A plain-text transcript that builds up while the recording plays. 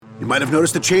You might have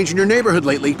noticed a change in your neighborhood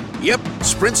lately. Yep,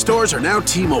 Sprint stores are now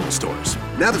T-Mobile stores.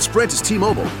 Now that Sprint is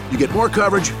T-Mobile, you get more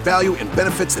coverage, value, and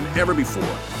benefits than ever before.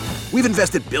 We've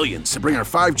invested billions to bring our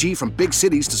 5G from big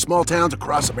cities to small towns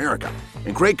across America.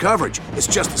 And great coverage is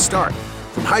just the start.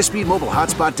 From high-speed mobile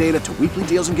hotspot data to weekly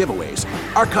deals and giveaways,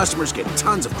 our customers get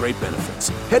tons of great benefits.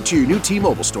 Head to your new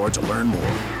T-Mobile store to learn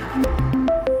more.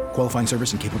 Qualifying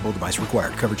service and capable device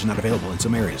required. Coverage not available in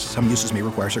some areas. Some uses may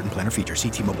require certain plan or features. See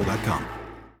T-Mobile.com.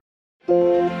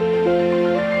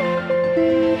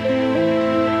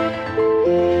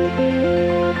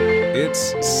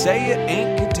 It's Say It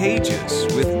Ain't Contagious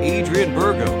with Adrian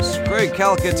Burgos, Greg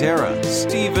Calcaterra,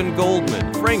 Stephen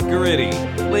Goldman, Frank Guritti,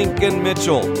 Lincoln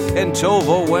Mitchell, and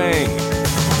Tova Wang.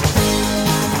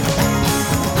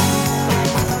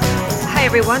 Hi,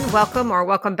 everyone.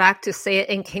 Welcome back to Say It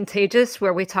Ain't Contagious,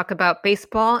 where we talk about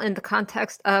baseball in the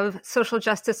context of social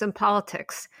justice and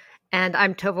politics. And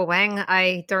I'm Tova Wang.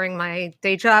 During my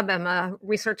day job, I'm a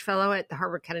research fellow at the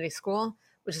Harvard Kennedy School,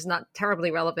 which is not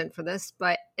terribly relevant for this.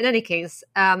 But in any case,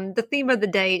 the theme of the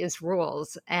day is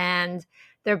rules. And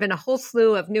there have been a whole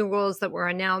slew of new rules that were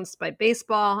announced by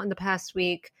baseball in the past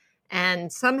week.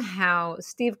 And somehow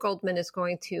Steve Goldman is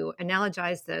going to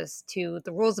analogize this to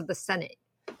the rules of the Senate.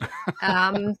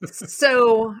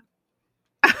 So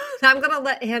I'm going to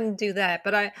let him do that.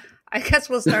 But I guess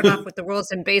we'll start off with the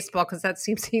rules in baseball because that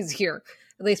seems easier,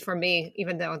 at least for me,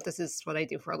 even though this is what I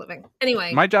do for a living.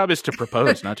 Anyway. My job is to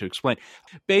propose, not to explain.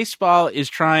 Baseball is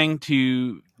trying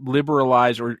to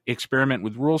liberalize or experiment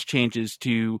with rules changes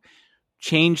to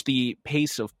change the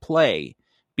pace of play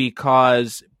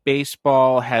because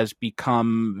baseball has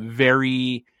become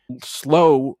very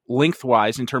slow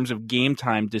lengthwise in terms of game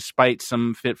time, despite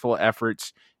some fitful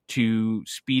efforts to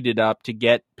speed it up, to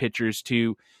get pitchers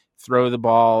to throw the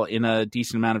ball in a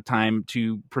decent amount of time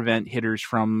to prevent hitters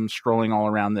from strolling all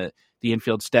around the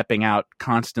infield, stepping out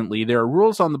constantly. There are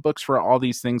rules on the books for all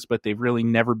these things, but they've really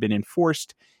never been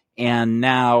enforced. And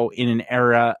now, in an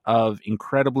era of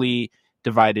incredibly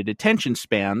divided attention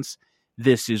spans,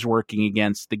 this is working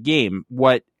against the game.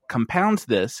 What compounds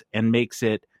this and makes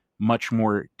it much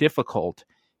more difficult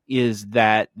is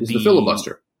that the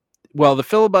filibuster. Well, the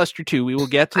filibuster too. We will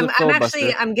get to the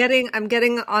filibuster. I'm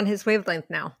getting on his wavelength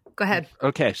now. Go ahead.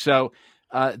 Okay, so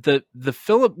the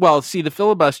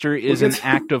filibuster is an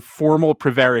act of formal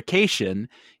prevarication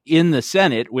in the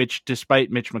Senate, which, despite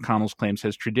Mitch McConnell's claims,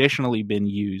 has traditionally been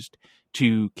used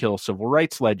to kill civil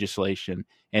rights legislation,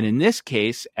 and in this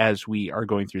case, as we are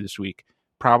going through this week,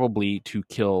 probably to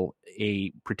kill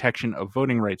a protection of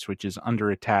voting rights, which is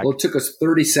under attack. Well, it took us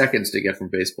 30 seconds to get from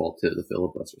baseball to the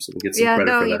filibuster, so we get some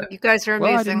credit for that. You guys are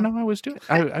amazing. Well, I didn't know I was doing.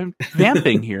 I'm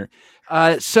vamping here.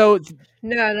 No.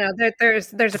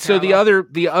 There's a so parallel.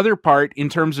 the other part in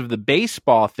terms of the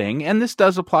baseball thing, and this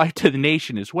does apply to the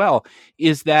nation as well,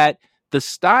 is that the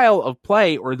style of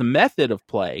play or the method of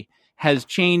play has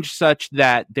changed such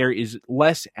that there is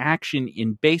less action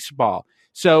in baseball.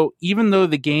 So even though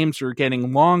the games are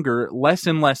getting longer, less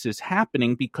and less is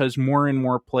happening because more and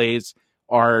more plays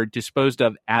are disposed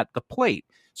of at the plate.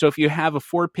 So if you have a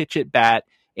 4-pitch at bat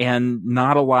and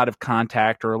not a lot of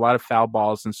contact or a lot of foul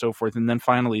balls and so forth, and then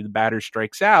finally the batter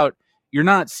strikes out, you're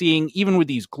not seeing, even with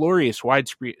these glorious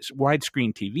widescreen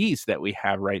TVs that we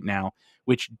have right now,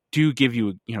 which do give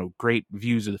you, great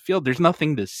views of the field, there's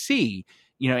nothing to see.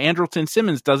 Andrelton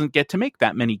Simmons doesn't get to make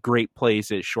that many great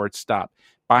plays at shortstop.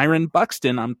 Byron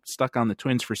Buxton, I'm stuck on the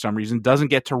Twins for some reason, doesn't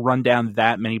get to run down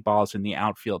that many balls in the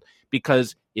outfield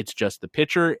because it's just the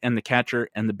pitcher and the catcher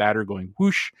and the batter going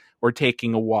whoosh or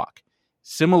taking a walk.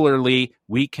 Similarly,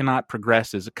 we cannot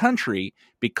progress as a country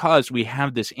because we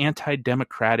have this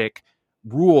anti-democratic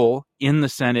rule in the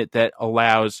Senate that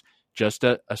allows just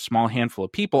a small handful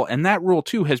of people. And that rule,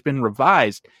 too, has been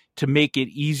revised to make it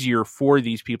easier for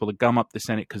these people to gum up the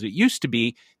Senate, because it used to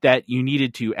be that you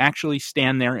needed to actually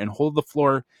stand there and hold the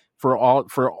floor for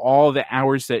all the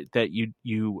hours that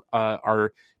you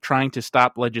are trying to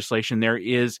stop legislation. There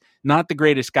is not the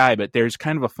greatest guy, but there's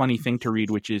kind of a funny thing to read,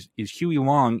 which is Huey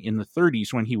Long in the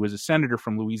 30s when he was a senator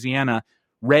from Louisiana,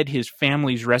 read his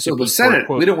family's recipe. So the Senate,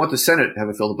 we don't want the Senate to have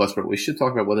a filibuster, but we should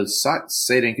talk about whether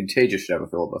Say It Ain't Contagious should have a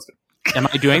filibuster. Am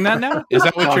I doing that now? Is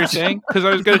that what you're saying? Because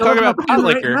I was going to talk about pot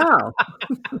liquor. Right,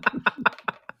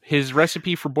 his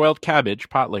recipe for boiled cabbage,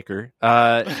 pot liquor,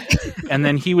 and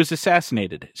then he was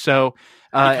assassinated. So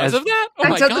because of that? Oh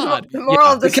my God. The moral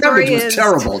of the story cabbage was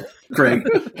terrible, Craig.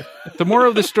 The moral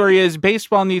of the story is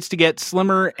baseball needs to get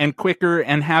slimmer and quicker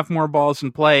and have more balls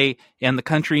in play, and the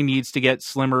country needs to get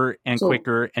slimmer and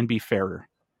quicker and be fairer.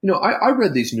 I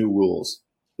read these new rules.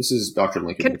 This is Dr.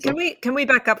 Lincoln. Can we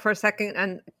back up for a second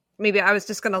and maybe I was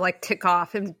just going to like tick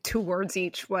off in 2 words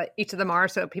each what each of them are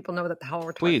so people know what the hell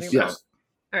we're talking Please, about. yes.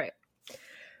 All right.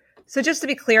 So just to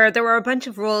be clear, there were a bunch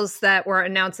of rules that were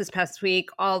announced this past week,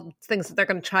 all things that they're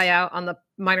going to try out on the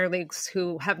minor leagues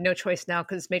who have no choice now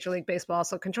because Major League Baseball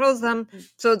also controls them.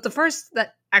 So the first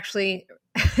that actually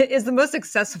is the most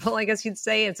accessible, I guess you'd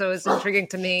say, and so it's intriguing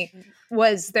to me,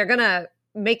 was they're going to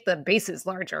make the bases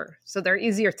larger. So they're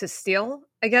easier to steal,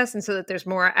 I guess, and so that there's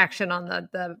more action on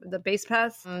the base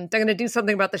paths. They're going to do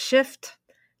something about the shift.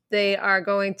 They are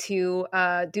going to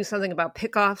do something about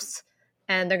pickoffs.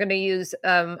 And they're going to use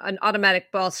an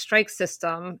automatic ball strike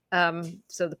system,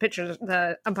 so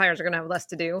the umpires are going to have less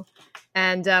to do,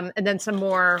 and then some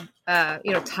more,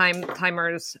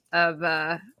 timers of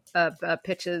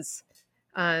pitches.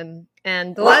 And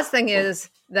the last thing is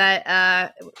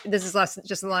that this is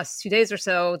just in the last 2 days or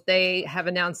so, they have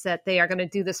announced that they are going to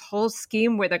do this whole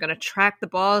scheme where they're going to track the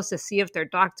balls to see if they're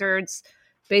doctored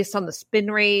based on the spin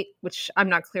rate, which I'm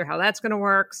not clear how that's going to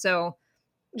work. So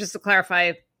just to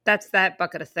clarify, that's that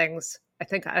bucket of things. I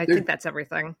think that's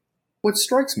everything. What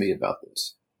strikes me about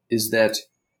this is that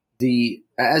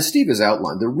as Steve has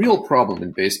outlined, the real problem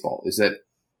in baseball is that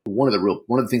one of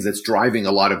the things that's driving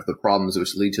a lot of the problems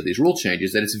which lead to these rule changes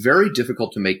is that it's very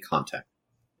difficult to make contact,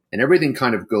 and everything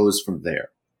kind of goes from there.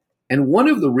 And one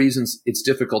of the reasons it's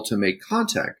difficult to make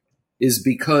contact is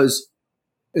because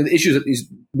the issues that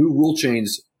these new rule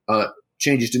changes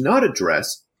do not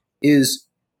address is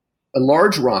a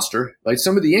large roster. Like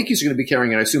some of the Yankees are going to be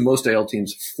carrying, and I assume most AL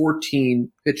teams,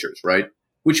 14 pitchers, right?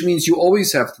 Which means you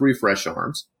always have 3 fresh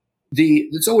arms.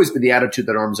 It's always been the attitude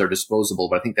that arms are disposable,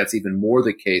 but I think that's even more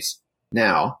the case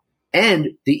now.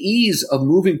 And the ease of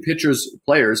moving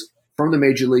players from the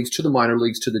major leagues to the minor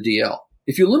leagues to the DL.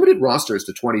 If you limited rosters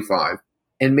to 25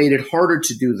 and made it harder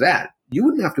to do that, you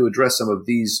wouldn't have to address some of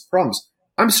these problems.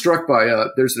 I'm struck by,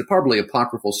 there's a probably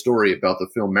apocryphal story about the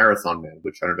film Marathon Man,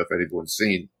 which I don't know if anyone's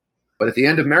seen. But at the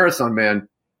end of Marathon Man,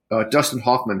 Dustin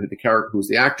Hoffman, who's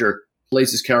the actor,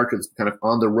 plays his character that's kind of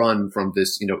on the run from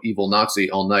this, evil Nazi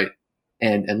all night.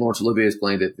 And Laurence Olivier is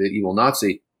playing the evil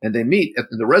Nazi. And they meet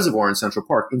in the reservoir in Central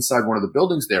Park inside one of the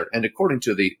buildings there. And according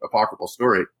to the apocryphal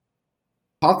story,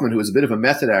 Hoffman, who is a bit of a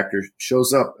method actor,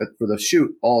 shows up for the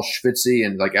shoot all schwitzy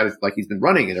and like he's been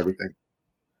running and everything.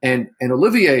 And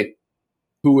Olivier,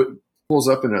 who pulls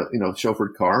up in a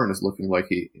chauffeured car and is looking like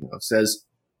he says,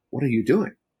 "What are you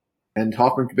doing?" And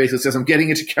Hoffman basically says, "I'm getting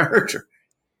into character."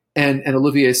 And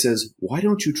Olivier says, "Why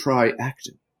don't you try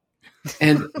acting?"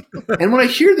 And when I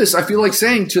hear this, I feel like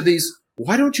saying to these,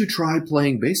 why don't you try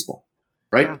playing baseball,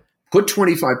 right? Yeah. Put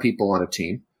 25 people on a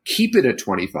team, keep it at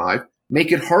 25,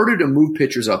 make it harder to move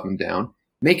pitchers up and down,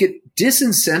 make it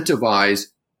disincentivize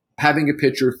having a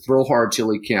pitcher throw hard till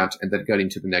he can't and then getting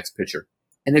to the next pitcher.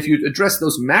 And if you address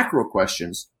those macro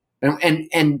questions,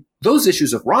 and those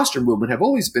issues of roster movement have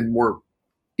always been more,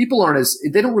 they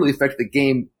don't really affect the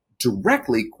game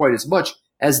directly quite as much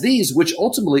as these, which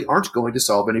ultimately aren't going to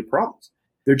solve any problems.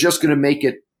 They're just going to make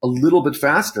it a little bit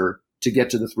faster to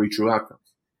get to the 3 true outcomes.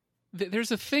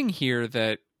 There's a thing here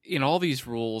that in all these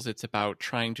rules, it's about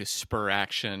trying to spur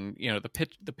action.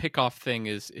 The pickoff thing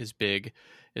is big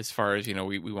as far as,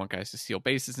 we want guys to steal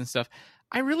bases and stuff.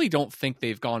 I really don't think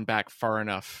they've gone back far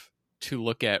enough to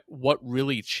look at what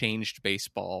really changed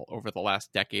baseball over the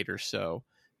last decade or so,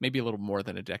 maybe a little more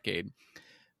than a decade.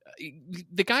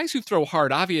 The guys who throw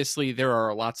hard, obviously there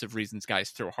are lots of reasons guys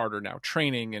throw harder now,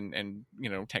 training and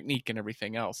technique and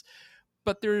everything else.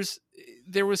 But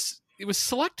it was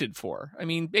selected for. I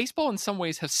mean, baseball in some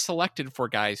ways has selected for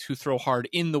guys who throw hard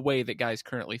in the way that guys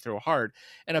currently throw hard.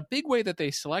 And a big way that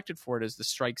they selected for it is the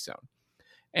strike zone.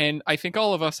 And I think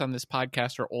all of us on this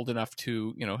podcast are old enough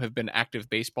to, have been active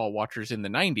baseball watchers in the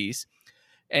 90s.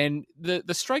 And the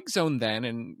strike zone then,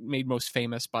 and made most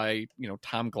famous by,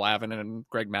 Tom Glavine and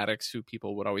Greg Maddux, who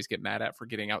people would always get mad at for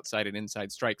getting outside and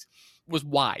inside strikes, was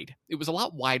wide. It was a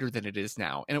lot wider than it is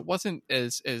now. And it wasn't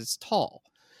as tall.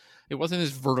 It wasn't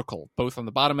as vertical, both on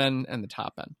the bottom end and the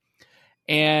top end.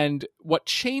 And what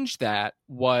changed that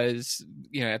was,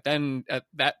 at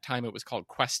that time it was called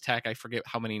Quest Tech. I forget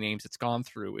how many names it's gone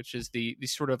through, which is the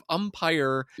sort of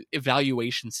umpire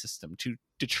evaluation system to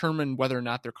determine whether or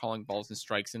not they're calling balls and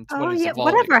strikes. And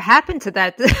whatever happened to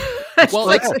that? Well,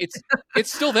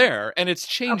 it's still there, and it's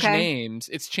changed names.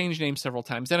 It's changed names several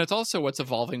times, and it's also what's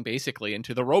evolving basically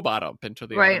into the robot ump, into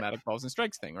the automatic balls and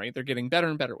strikes thing. Right? They're getting better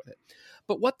and better with it.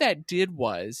 But what that did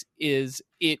is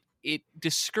it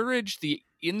discouraged the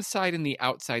inside and the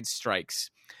outside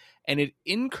strikes, and it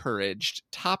encouraged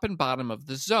top and bottom of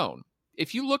the zone.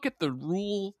 If you look at the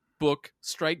rule book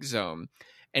strike zone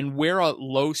and where a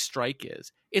low strike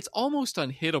is, it's almost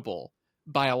unhittable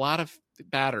by a lot of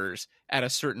batters at a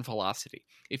certain velocity.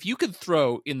 If you could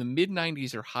throw in the mid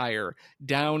 90s or higher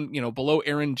down, below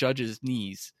Aaron Judge's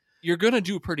knees, you're going to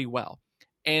do pretty well.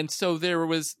 And so there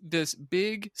was this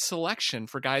big selection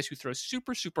for guys who throw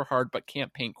super, super hard, but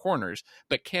can't paint corners,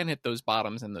 but can hit those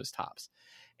bottoms and those tops.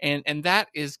 And that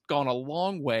has gone a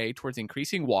long way towards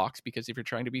increasing walks, because if you're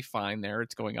trying to be fine there,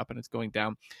 it's going up and it's going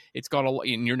down. It's gone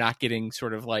and you're not getting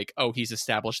sort of like, oh, he's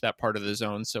established that part of the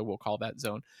zone, so we'll call that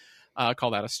zone,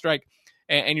 call that a strike.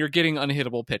 And you're getting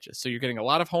unhittable pitches. So you're getting a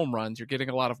lot of home runs. You're getting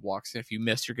a lot of walks. If you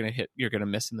miss, you're going to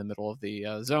miss in the middle of the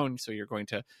zone. So you're going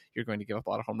to give up a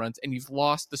lot of home runs. And you've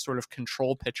lost the sort of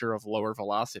control pitcher of lower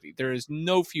velocity. There is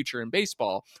no future in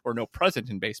baseball, or no present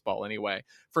in baseball anyway,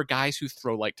 for guys who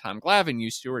throw like Tom Glavine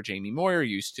used to, or Jamie Moyer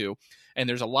used to. And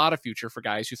there's a lot of future for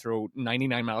guys who throw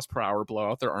 99 miles per hour,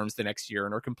 blow out their arms the next year,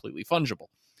 and are completely fungible.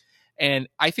 And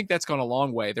I think that's gone a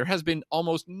long way. There has been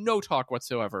almost no talk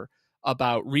whatsoever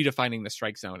about redefining the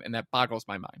strike zone, and that boggles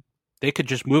my mind. They could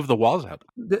just move the walls out.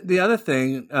 The other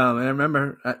thing, and I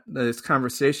remember this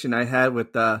conversation I had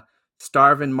with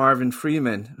Starvin Marvin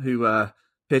Freeman, who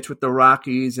pitched with the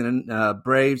Rockies and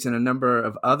Braves and a number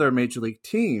of other major league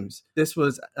teams. This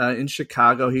was in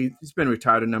Chicago. He's been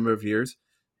retired a number of years,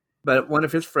 but one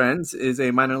of his friends is a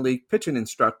minor league pitching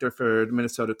instructor for the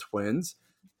Minnesota Twins.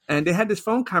 And they had this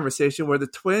phone conversation where the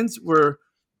Twins were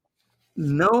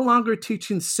no longer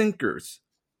teaching sinkers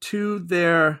to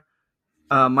their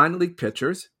minor league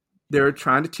pitchers. They're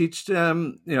trying to teach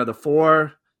them, the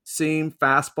four seam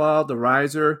fastball, the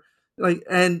riser,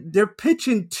 and they're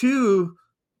pitching to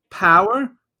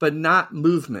power, but not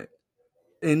movement,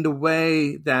 in the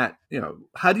way that,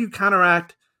 how do you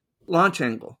counteract launch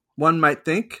angle? One might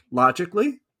think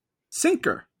logically,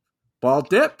 sinker, ball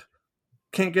dip,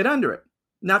 can't get under it.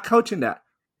 Not coaching that.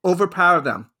 Overpower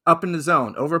them. Up in the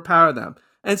zone, overpower them.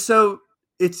 And so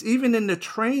it's even in the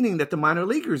training that the minor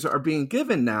leaguers are being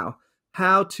given now,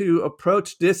 how to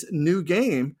approach this new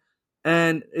game.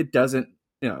 And it doesn't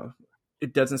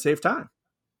save time.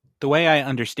 The way I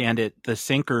understand it, the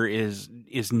sinker is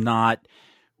not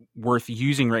worth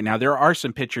using right now. There are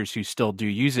some pitchers who still do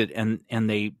use it, and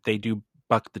they do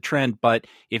buck the trend. But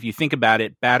if you think about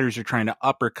it, batters are trying to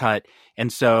uppercut,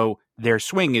 and so their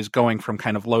swing is going from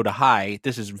kind of low to high.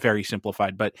 This is very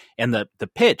simplified, and the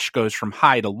pitch goes from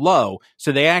high to low.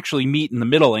 So they actually meet in the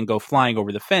middle and go flying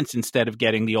over the fence, instead of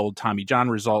getting the old Tommy John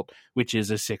result, which is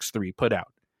a 6-3 putout.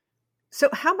 So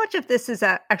how much of this is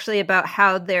actually about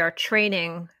how they're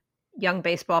training young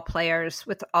baseball players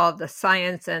with all of the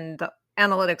science and the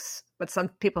analytics, what some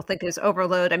people think is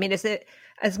overload? I mean, is it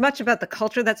as much about the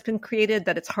culture that's been created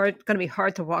that it's going to be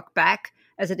hard to walk back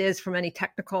as it is from any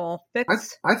technical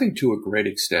fix? I think to a great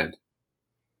extent,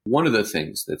 one of the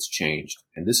things that's changed,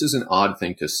 and this is an odd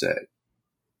thing to say,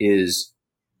 is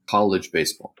college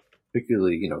baseball,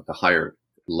 particularly, the higher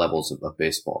levels of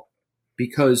baseball,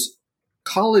 because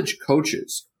college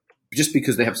coaches, just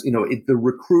because they have, the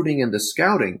recruiting and the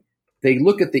scouting, they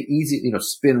look at the easy,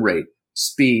 spin rate,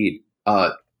 speed,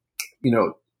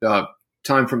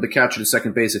 time from the catcher to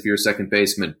second base if you're a second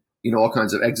baseman, all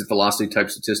kinds of exit velocity type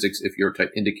statistics if you're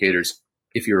type indicators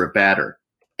if you're a batter.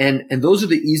 And those are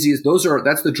the easiest,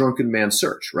 that's the drunken man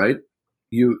search, right?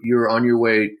 You're on your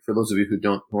way, for those of you who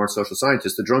aren't social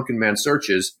scientists, the drunken man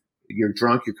search is you're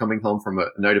drunk, you're coming home from a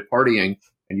night of partying,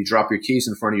 and you drop your keys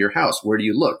in front of your house. Where do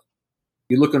you look?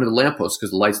 You look under the lamppost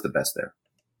because the light's the best there.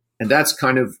 And that's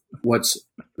kind of what's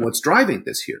driving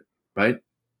this here, right?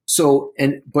 So,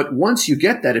 but once you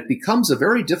get that, it becomes a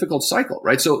very difficult cycle,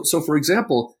 right? So for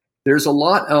example, there's a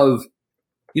lot of,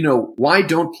 why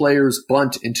don't players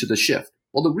bunt into the shift?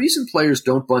 Well, the reason players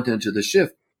don't bunt into the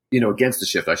shift, against the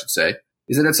shift, I should say,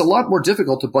 is that it's a lot more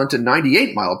difficult to bunt a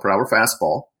 98 mile per hour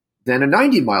fastball than a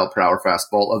 90 mile per hour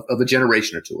fastball of a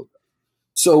generation or two ago.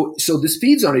 So this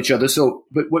feeds on each other.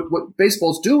 But what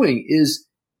baseball's doing is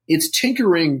it's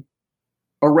tinkering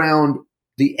around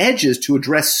the edges to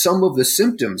address some of the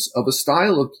symptoms of a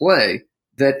style of play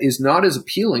that is not as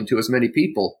appealing to as many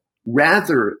people,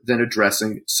 rather than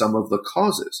addressing some of the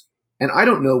causes. And I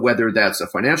don't know whether that's a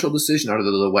financial decision out of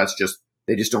the West,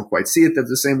 they just don't quite see it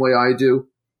the same way I do,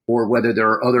 or whether there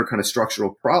are other kind of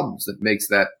structural problems that makes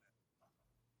that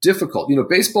difficult.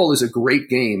 Baseball is a great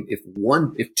game if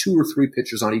 2 or 3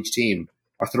 pitchers on each team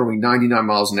are throwing 99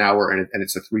 miles an hour and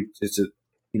it's a 3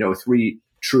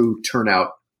 true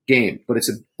turnout game. But it's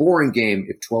a boring game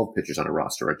if 12 pitchers on a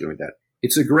roster are doing that.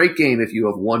 It's a great game if you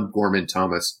have one Gorman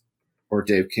Thomas or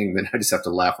Dave Kingman. I just have to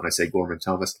laugh when I say Gorman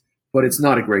Thomas. But it's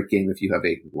not a great game if you have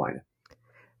 8 in the lineup.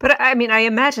 But I mean, I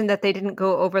imagine that they didn't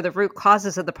go over the root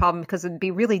causes of the problem because it'd be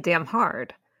really damn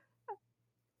hard.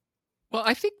 Well,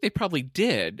 I think they probably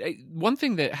did. One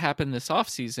thing that happened this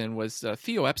offseason was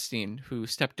Theo Epstein, who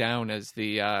stepped down as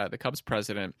the Cubs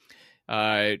president,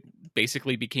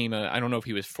 basically became I don't know if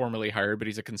he was formally hired, but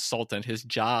he's a consultant. His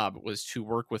job was to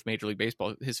work with Major League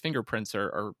Baseball. His fingerprints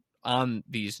are on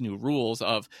these new rules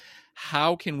of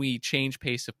how can we change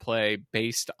pace of play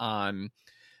based on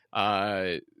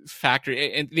factor.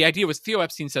 And the idea was Theo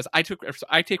Epstein says, I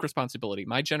take responsibility.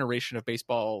 My generation of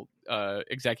baseball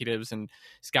executives and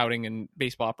scouting and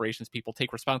baseball operations people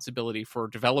take responsibility for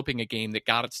developing a game that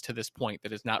got us to this point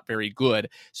that is not very good.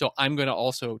 So I'm going to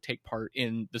also take part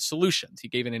in the solutions. He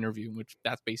gave an interview in which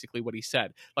that's basically what he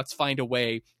said. Let's find a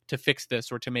way to fix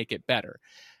this or to make it better.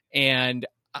 And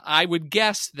I would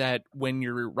guess that when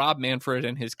you're Rob Manfred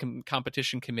and his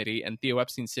competition committee and Theo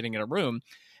Epstein sitting in a room,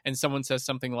 and someone says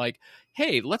something like,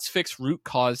 hey, let's fix root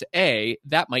cause A,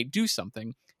 that might do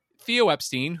something. Theo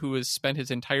Epstein, who has spent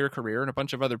his entire career, and a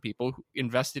bunch of other people who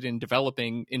invested in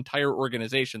developing entire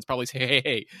organizations, probably say,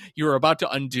 hey, you're about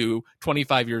to undo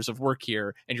 25 years of work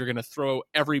here, and you're going to throw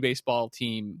every baseball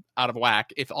team out of whack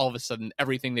if all of a sudden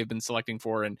everything they've been selecting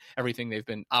for and everything they've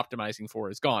been optimizing for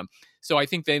is gone. So I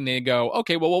think then they go,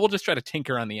 okay, well, we'll just try to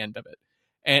tinker on the end of it.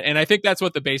 And I think that's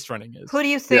what the base running is. Who do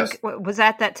you think was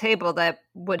at that table that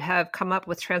would have come up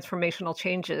with transformational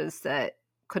changes that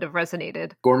could have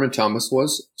resonated? Gorman Thomas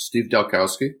was, Steve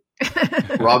Dalkowski,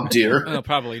 Rob Deere.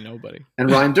 Probably nobody. And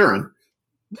Ryan Duran.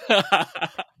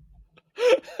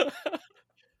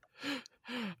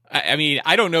 I mean,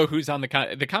 I don't know who's on the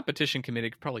competition committee.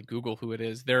 Could probably Google who it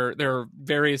is. There are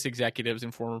various executives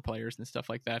and former players and stuff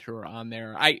like that who are on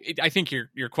there. I think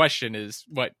your question is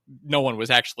what no one was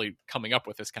actually coming up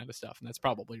with this kind of stuff, and that's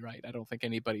probably right. I don't think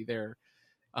anybody there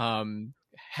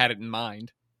had it in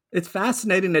mind. It's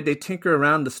fascinating that they tinker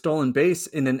around the stolen base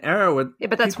in an era where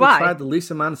but that's people why tried the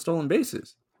least amount of stolen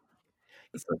bases.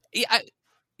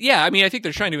 Yeah, I mean, I think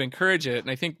they're trying to encourage it, and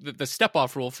I think that the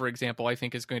step-off rule, for example, I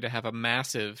think is going to have a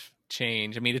massive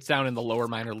change. I mean, it's down in the lower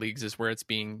minor leagues is where it's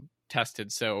being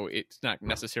tested, so it's not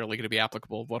necessarily going to be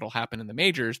applicable of what will happen in the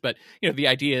majors, but, you know, the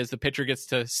idea is the pitcher gets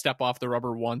to step off the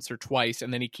rubber once or twice,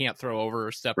 and then he can't throw over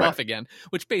or step off again,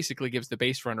 which basically gives the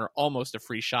base runner almost a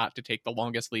free shot to take the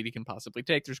longest lead he can possibly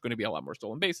take. There's going to be a lot more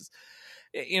stolen bases.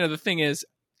 You know, the thing is,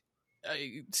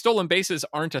 stolen bases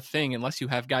aren't a thing unless you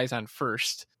have guys on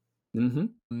first.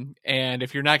 Mm-hmm. And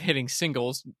if you're not hitting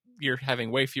singles, you're having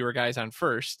way fewer guys on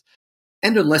first.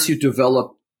 And unless you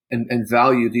develop and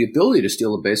value the ability to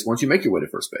steal a base once you make your way to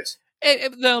first base.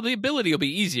 No, the ability will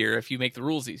be easier if you make the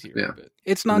rules easier. Yeah. But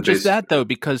it's not just that, though,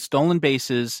 because stolen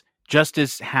bases, just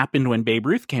as happened when Babe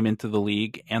Ruth came into the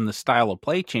league and the style of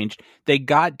play changed, they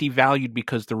got devalued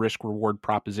because the risk-reward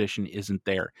proposition isn't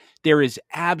there. There is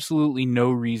absolutely no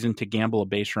reason to gamble a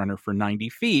base runner for 90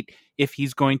 feet if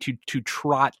he's going to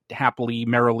trot happily,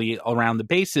 merrily around the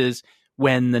bases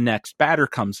when the next batter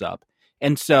comes up.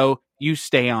 And so you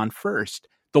stay on first.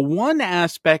 The one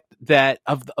aspect that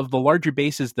of the larger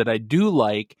bases that I do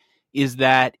like is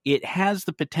that it has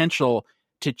the potential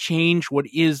to change what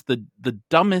is the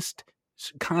dumbest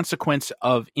consequence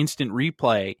of instant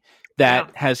replay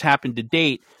that has happened to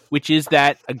date, which is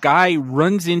that a guy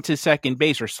runs into second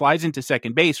base or slides into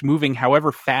second base, moving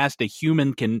however fast a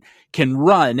human can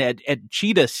run at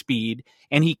cheetah speed,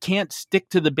 and he can't stick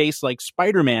to the base like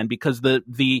Spider-Man because the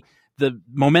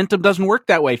momentum doesn't work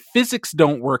that way. Physics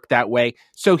don't work that way.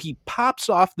 So he pops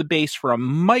off the base for a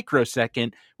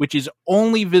microsecond, which is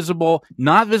only visible,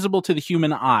 not visible to the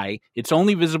human eye. It's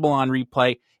only visible on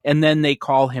replay. And then they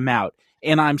call him out.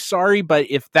 And I'm sorry, but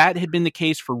if that had been the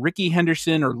case for Ricky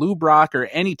Henderson or Lou Brock or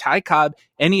any Ty Cobb,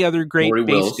 any other great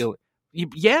base stealer,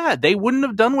 they wouldn't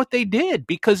have done what they did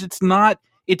because it's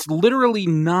literally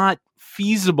not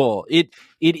feasible. It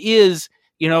is,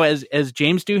 you know, as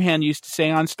James Doohan used to say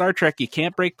on Star Trek, you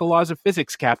can't break the laws of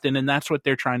physics, Captain, and that's what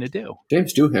they're trying to do.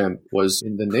 James Doohan was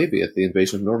in the Navy at the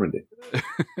invasion of Normandy.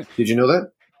 Did you know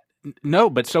that?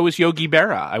 No, but so was Yogi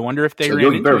Berra. I wonder if they ran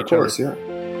Yogi into Berra, each of course, other.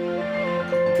 Yeah.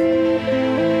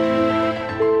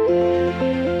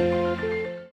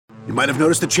 You might have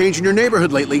noticed a change in your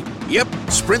neighborhood lately. Yep,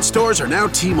 Sprint stores are now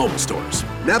T-Mobile stores.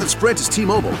 Now that Sprint is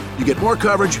T-Mobile, you get more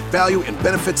coverage, value, and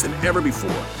benefits than ever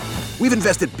before. We've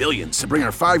invested billions to bring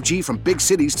our 5G from big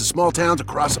cities to small towns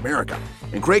across America.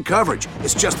 And great coverage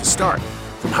is just the start.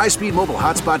 From high-speed mobile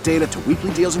hotspot data to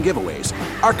weekly deals and giveaways,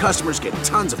 our customers get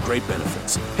tons of great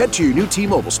benefits. Head to your new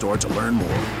T-Mobile store to learn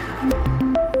more.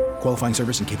 Qualifying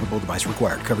service and capable device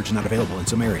required. Coverage not available in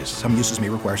some areas. Some uses may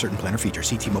require certain plan or features.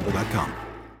 See T-Mobile.com.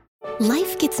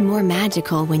 Life gets more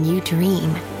magical when you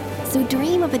dream. So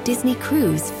dream of a Disney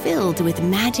cruise filled with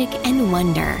magic and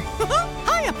wonder.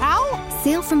 Hiya, pal!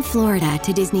 Sail from Florida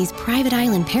to Disney's private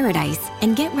island paradise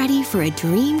and get ready for a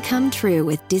dream come true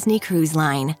with Disney Cruise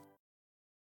Line.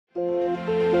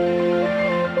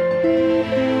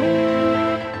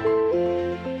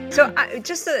 So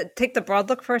just to take the broad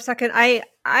look for a second,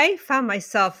 I found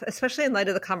myself, especially in light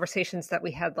of the conversations that we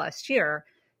had last year,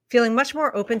 feeling much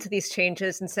more open to these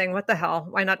changes and saying, what the hell,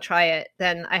 why not try it,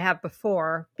 than I have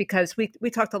before, because we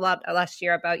talked a lot last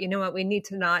year about, you know what, we need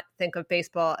to not think of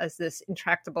baseball as this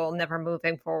intractable, never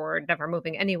moving forward, never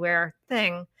moving anywhere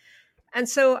thing. And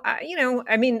so,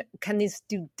 can these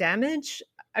do damage?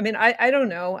 I mean, I don't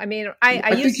know. I mean,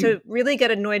 I used to really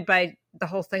get annoyed by the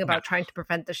whole thing about trying to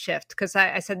prevent the shift, because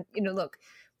I said, look,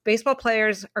 baseball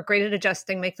players are great at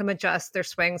adjusting, make them adjust their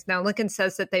swings. Now, Lincoln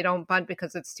says that they don't bunt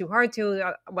because it's too hard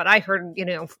to, what I heard,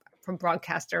 from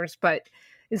broadcasters, but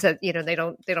is that, they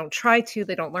don't try to,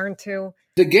 they don't learn to.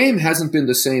 The game hasn't been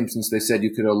the same since they said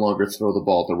you could no longer throw the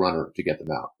ball at the runner to get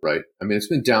them out, right? I mean, it's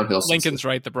been downhill. Lincoln's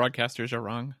right. The broadcasters are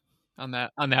wrong on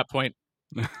that point.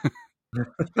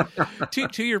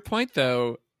 To your point,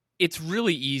 though, it's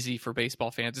really easy for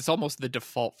baseball fans. It's almost the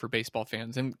default for baseball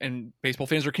fans. And baseball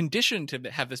fans are conditioned to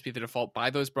have this be the default by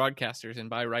those broadcasters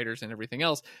and by writers and everything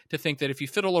else, to think that if you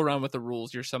fiddle around with the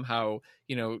rules, you're somehow,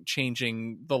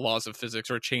 changing the laws of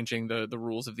physics or changing the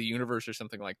rules of the universe or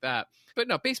something like that. But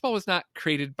no, baseball was not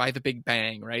created by the Big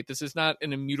Bang, right? This is not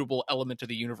an immutable element of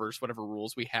the universe, whatever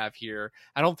rules we have here.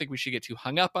 I don't think we should get too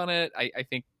hung up on it. I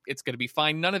think it's going to be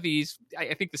fine. None of these,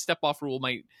 I think the step-off rule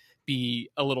might be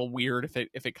a little weird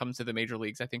if it comes to the major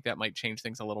leagues. I think that might change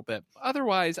things a little bit.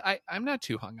 Otherwise, I'm not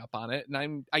too hung up on it.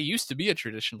 And I used to be a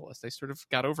traditionalist. I sort of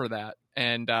got over that.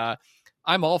 And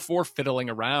I'm all for fiddling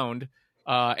around.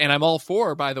 And I'm all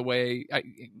for, by the way,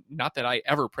 not that I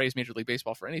ever praise Major League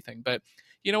Baseball for anything, but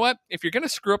you know what? If you're going to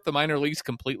screw up the minor leagues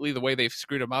completely the way they've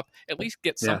screwed them up, at least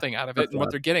get something out of it. And what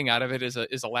they're getting out of it is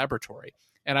a laboratory.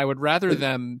 And I would rather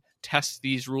them test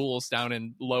these rules down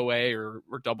in low A or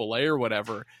double A or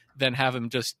whatever than have them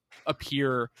just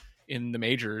appear in the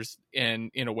majors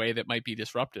in a way that might be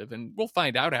disruptive. And we'll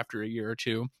find out after a year or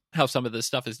two how some of this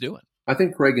stuff is doing. I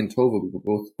think Craig and Tova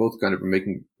both kind of are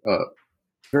making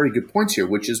very good points here,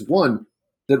 which is one,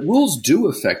 that rules do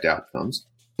affect outcomes,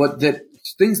 but that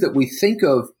things that we think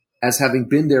of as having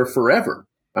been there forever.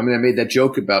 I mean, I made that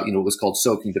joke about, it was called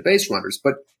soaking the base runners,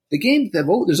 but the game,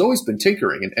 there's always been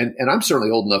tinkering. And I'm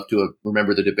certainly old enough to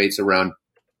remember the debates around,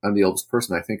 I'm the oldest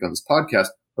person, I think, on this podcast,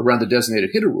 around the designated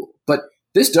hitter rule. But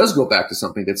this does go back to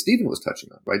something that Stephen was touching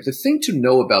on, right? The thing to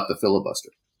know about the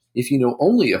filibuster, if you know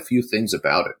only a few things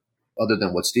about it, other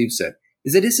than what Steve said,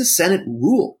 is that it's a Senate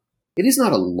rule. It is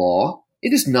not a law.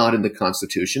 It is not in the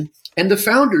Constitution. And the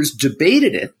founders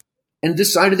debated it and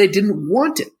decided they didn't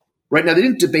want it. Right now, they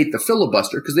didn't debate the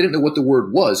filibuster because they didn't know what the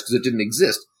word was because it didn't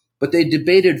exist. But they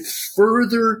debated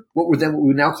further what we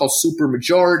now call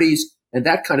supermajorities and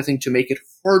that kind of thing to make it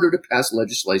harder to pass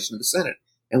legislation in the Senate.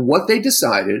 And what they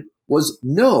decided was,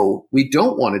 no, we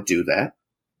don't want to do that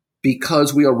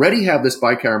because we already have this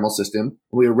bicameral system.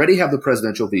 We already have the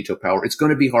presidential veto power. It's going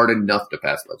to be hard enough to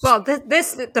pass legislation.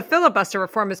 Well, the filibuster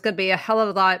reform is going to be a hell of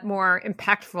a lot more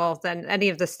impactful than any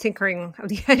of this tinkering of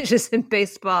the edges in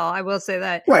baseball. I will say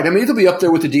that. Right. I mean, it'll be up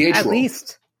there with the DH at rule.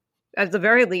 Least. At the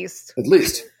very least. At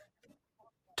least.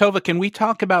 Tova, can we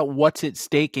talk about what's at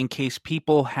stake in case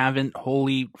people haven't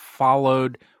wholly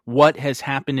followed what has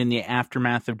happened in the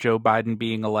aftermath of Joe Biden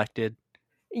being elected?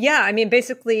 Yeah, I mean,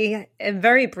 basically, in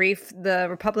very brief, the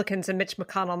Republicans and Mitch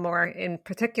McConnell more in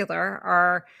particular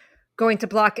are going to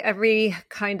block every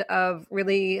kind of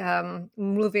really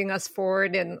moving us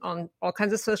forward on all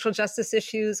kinds of social justice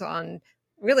issues, on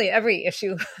really every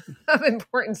issue of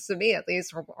importance to me, at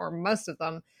least, or most of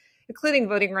them, including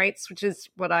voting rights, which is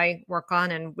what I work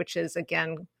on and which is,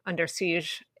 again, under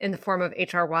siege in the form of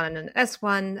HR1 and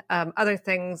S1. Other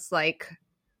things like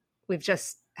we've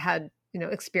just had,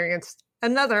 experienced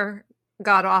another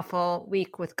god-awful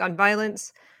week with gun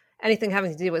violence, anything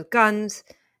having to do with guns.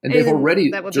 And they've already,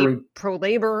 that would be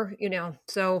pro-labor,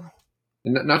 so.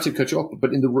 And not to cut you off,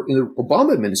 but in the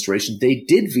Obama administration, they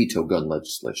did veto gun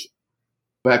legislation.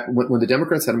 Back when the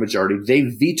Democrats had a majority, they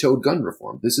vetoed gun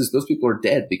reform. Those people are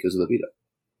dead because of the veto.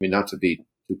 I mean, not to be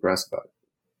too crass about it.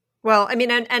 Well, I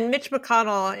mean, and Mitch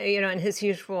McConnell, in his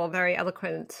usual very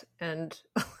eloquent and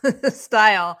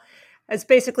style, has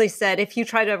basically said, if you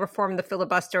try to reform the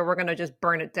filibuster, we're going to just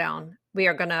burn it down. We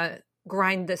are going to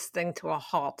grind this thing to a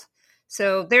halt.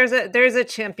 So there's a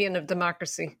champion of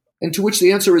democracy. And to which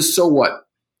the answer is, so what?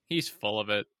 He's full of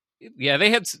it. Yeah, they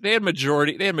had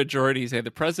majorities. They had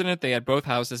the president, they had both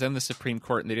houses, and the Supreme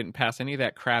Court, and they didn't pass any of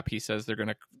that crap he says they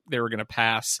were gonna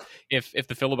pass if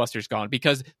the filibuster's gone,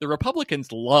 because the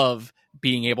Republicans love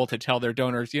being able to tell their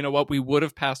donors, you know what, we would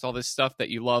have passed all this stuff that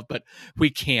you love, but we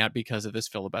can't because of this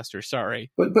filibuster.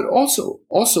 Sorry. But also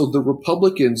the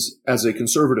Republicans as a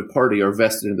conservative party are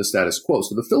vested in the status quo.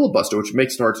 So the filibuster, which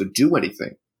makes it hard to do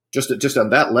anything, just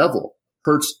on that level,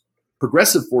 hurts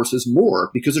progressive forces more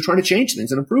because they're trying to change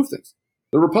things and improve things.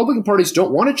 The Republican parties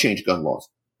don't want to change gun laws,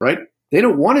 right? They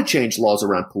don't want to change laws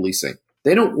around policing.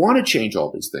 They don't want to change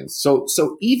all these things.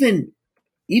 So even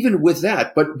with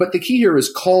that, but the key here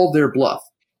is call their bluff.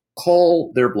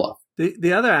 Call their bluff.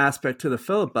 The other aspect to the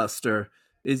filibuster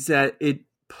is that it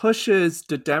pushes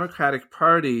the Democratic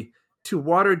Party to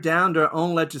water down their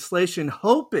own legislation,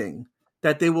 hoping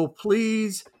that they will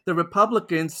please the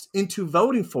Republicans into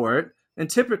voting for it. And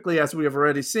typically, as we have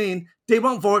already seen, they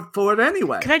won't vote for it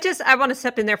anyway. I want to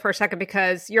step in there for a second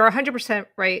because you're 100%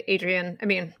 right, Adrian. I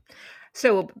mean,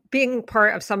 so being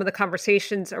part of some of the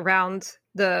conversations around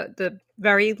the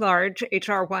very large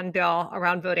HR 1 bill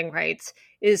around voting rights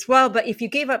is, well, but if you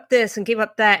gave up this and gave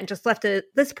up that and just left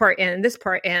this part in and this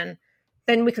part in,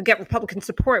 then we could get Republican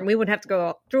support and we wouldn't have to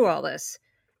go through all this.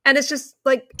 And it's just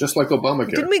like Obamacare.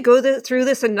 Didn't we go through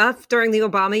this enough during the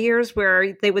Obama years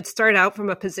where they would start out from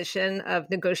a position of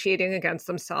negotiating against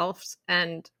themselves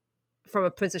and from a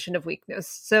position of weakness?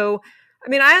 So, I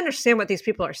mean, I understand what these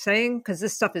people are saying because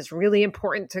this stuff is really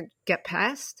important to get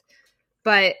past,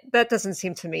 but that doesn't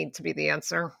seem to me to be the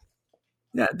answer.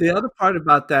 Yeah, the other part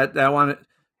about that I wanted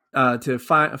to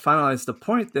finalize the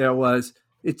point there was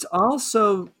it's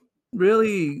also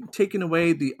really taking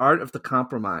away the art of the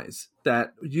compromise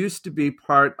that used to be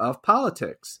part of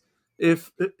politics.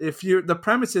 If the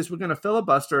premise is we're going to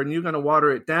filibuster and you're going to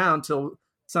water it down till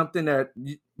something that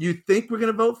you think we're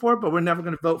going to vote for, but we're never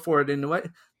going to vote for it in the way,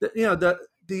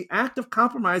 the act of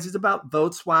compromise is about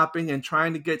vote swapping and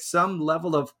trying to get some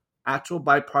level of actual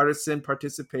bipartisan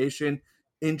participation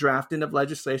in drafting of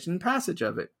legislation and passage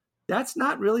of it. That's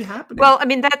not really happening. Well, I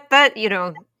mean,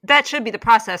 that should be the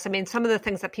process. I mean, some of the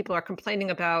things that people are complaining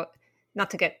about, not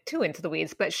to get too into the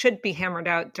weeds, but should be hammered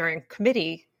out during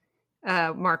committee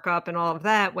markup and all of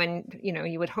that, when,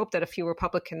 you would hope that a few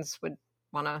Republicans would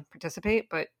want to participate.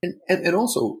 But and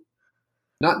also,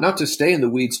 not to stay in the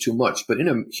weeds too much, but in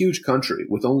a huge country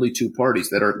with only two parties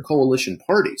that are coalition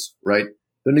parties, right?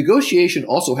 The negotiation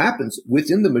also happens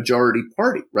within the majority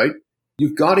party, right?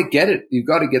 You've got to get it. You've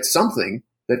got to get something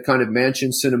that kind of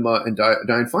Manchin, Sinema, and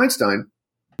Dianne Feinstein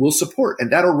will support.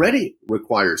 And that already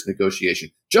requires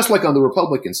negotiation, just like on the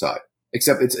Republican side,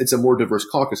 except it's a more diverse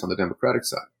caucus on the Democratic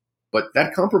side. But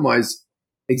that compromise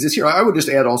exists here. I would just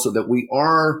add also that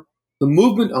the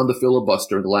movement on the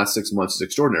filibuster in the last 6 months is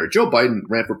extraordinary. Joe Biden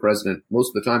ran for president most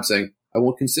of the time saying, I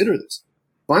won't consider this.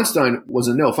 Feinstein was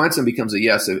a no. Feinstein becomes a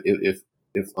yes if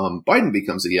Biden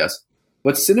becomes a yes.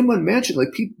 But Sinema and Manchin,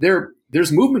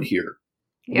 there's movement here.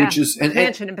 Yeah, which is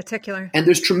Manchin in particular. And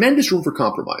there's tremendous room for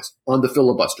compromise on the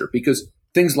filibuster because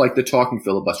things like the talking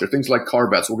filibuster, things like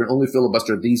carve-outs, we're going to only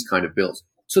filibuster these kind of bills.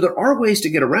 So there are ways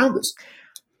to get around this.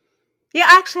 Yeah,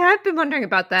 actually, I've been wondering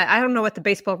about that. I don't know what the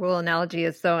baseball rule analogy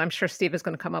is, though. I'm sure Steve is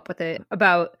going to come up with it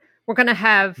about we're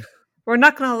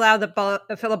not going to allow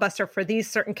the filibuster for these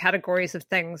certain categories of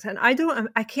things. And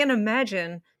I can't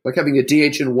imagine. Like having a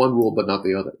DH in one rule, but not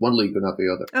the other. One league, but not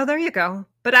the other. Oh, there you go.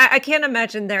 But I can't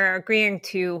imagine they're agreeing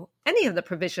to any of the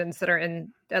provisions that are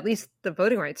in at least the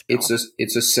voting rights bill.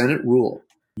 It's a Senate rule.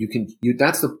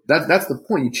 That's the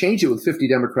point. You change it with 50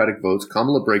 Democratic votes.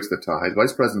 Kamala breaks the tie. The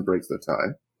vice president breaks the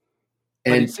tie.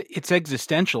 And it's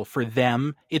existential for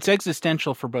them. It's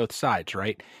existential for both sides,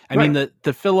 right? I mean,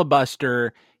 the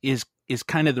filibuster is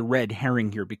kind of the red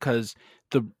herring here because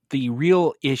the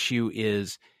real issue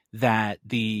is that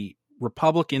the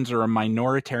Republicans are a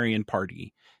minoritarian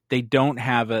party. They don't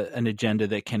have an agenda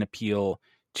that can appeal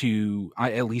to,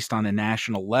 at least on a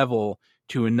national level,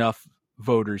 to enough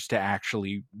voters to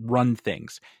actually run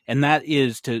things. And that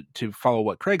is, to follow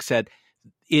what Craig said,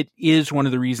 it is one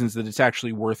of the reasons that it's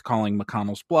actually worth calling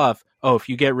McConnell's bluff. Oh, if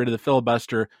you get rid of the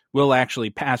filibuster, we'll actually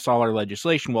pass all our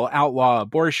legislation. We'll outlaw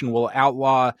abortion. We'll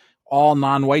outlaw all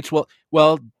non-whites.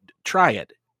 Well, try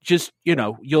it. Just,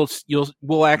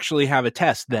 we'll actually have a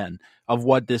test then of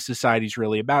what this society is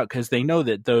really about, because they know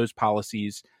that those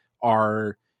policies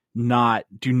do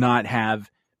not have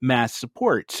mass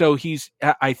support. So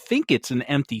I think it's an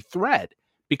empty threat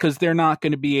because they're not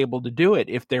going to be able to do it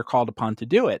if they're called upon to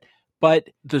do it. But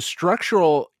the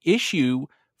structural issue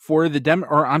for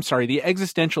the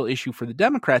existential issue for the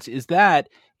Democrats is that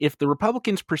if the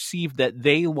Republicans perceive that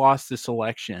they lost this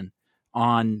election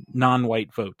on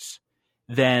non-white votes,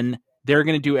 then they're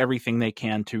going to do everything they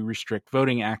can to restrict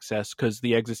voting access, because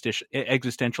the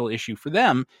existential issue for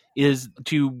them is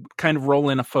to kind of roll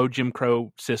in a faux Jim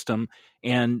Crow system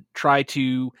and try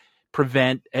to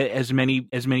prevent as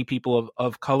many people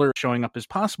of color showing up as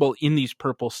possible in these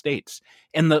purple states.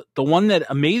 And the one that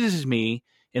amazes me,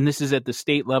 and this is at the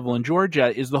state level in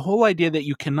Georgia, is the whole idea that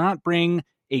you cannot bring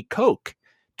a Coke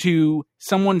to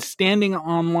someone standing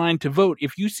online to vote.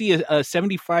 If you see a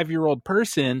 75-year-old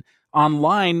person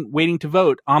online waiting to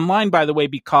vote, online, by the way,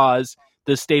 because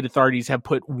the state authorities have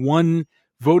put one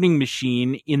voting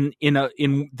machine in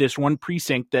this one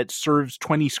precinct that serves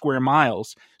 20 square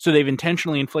miles. So they've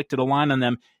intentionally inflicted a line on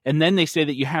them. And then they say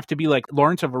that you have to be like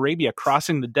Lawrence of Arabia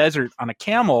crossing the desert on a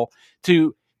camel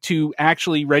to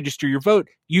actually register your vote.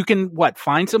 You can,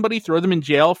 find somebody, throw them in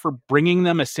jail for bringing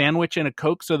them a sandwich and a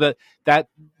Coke so that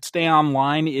stay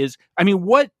online is,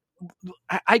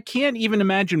 I can't even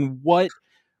imagine what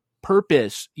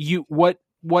purpose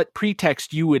what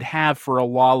pretext you would have for a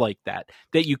law like that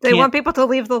you can't. They want people to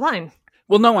leave the line.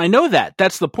 Well, no, I know that.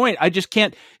 That's the point. I just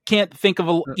can't think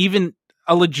of even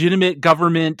a legitimate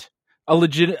government,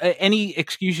 any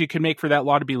excuse you could make for that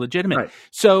law to be legitimate. Right.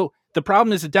 So the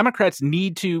problem is the Democrats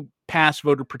need to pass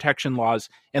voter protection laws,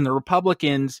 and the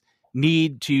Republicans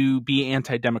need to be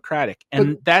anti-democratic.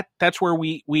 And that's where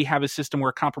we have a system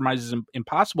where compromise is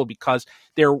impossible, because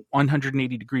they're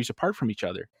 180 degrees apart from each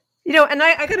other. And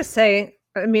I got to say,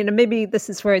 maybe this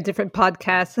is for a different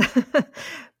podcast,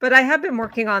 but I have been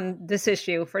working on this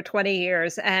issue for 20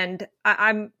 years, and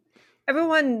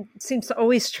everyone seems to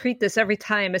always treat this every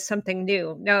time as something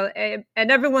new.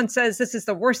 And everyone says this is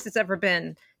the worst it's ever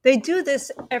been. They do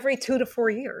this every 2 to 4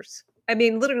 years.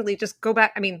 Literally just go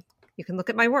back. You can look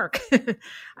at my work.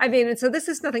 And so this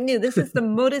is nothing new. This is the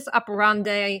modus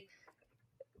operandi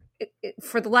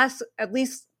for the last at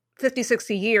least 50,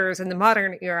 60 years in the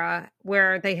modern era,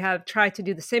 where they have tried to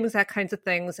do the same exact kinds of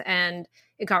things. And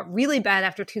it got really bad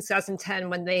after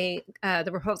 2010 when the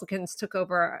Republicans took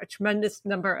over a tremendous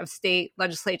number of state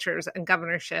legislatures and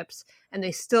governorships, and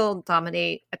they still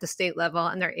dominate at the state level,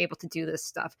 and they're able to do this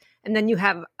stuff. And then you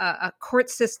have a court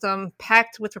system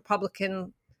packed with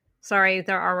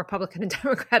there are Republican and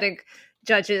Democratic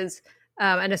judges,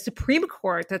 and a Supreme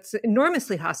Court that's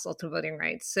enormously hostile to voting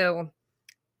rights. So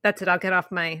that's it. I'll get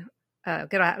off my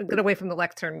get away from the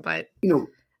lectern. But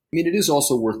it is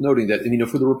also worth noting that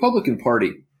for the Republican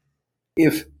Party,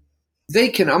 if they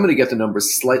can, I'm going to get the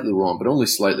numbers slightly wrong, but only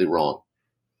slightly wrong.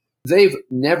 They've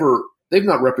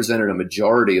not represented a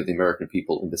majority of the American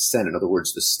people in the Senate. In other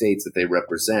words, the states that they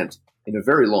represent, in a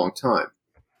very long time,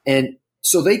 and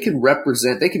so they can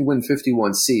win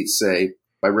 51 seats, say,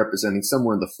 by representing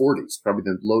somewhere in the 40s, probably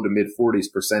the low to mid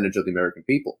 40s percentage of the American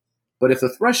people. But if the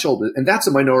threshold, and that's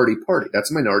a minority party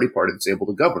that's able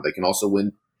to govern. They can also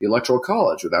win the Electoral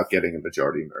College without getting a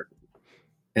majority of American people.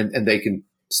 And they can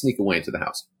sneak away into the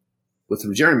House with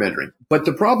some gerrymandering. But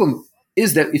the problem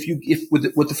is that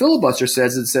what the filibuster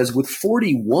says, it says with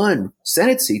 41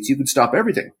 Senate seats, you can stop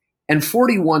everything. And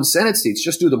 41 Senate seats,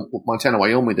 just do the Montana,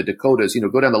 Wyoming, the Dakotas,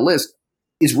 go down the list,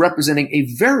 is representing a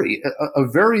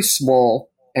very small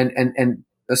and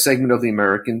a segment of the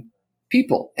American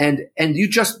people. And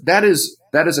that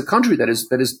is a country that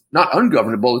is not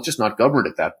ungovernable. It's just not governed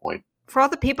at that point. For all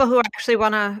the people who actually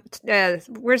want to,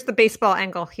 where's the baseball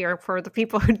angle here for the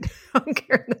people who don't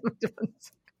care enough?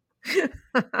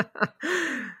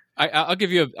 I'll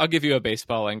give you a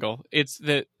baseball angle. It's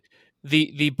that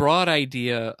the broad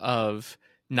idea of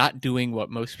not doing what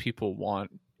most people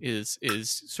want is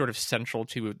sort of central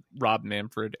to Rob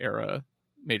Manfred era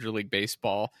Major League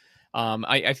Baseball.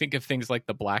 I think of things like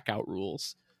the blackout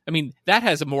rules. That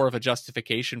has more of a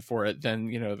justification for it than,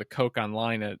 the Coke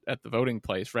online at the voting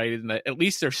place, right? And at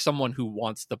least there's someone who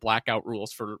wants the blackout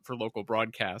rules for local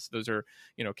broadcasts. Those are,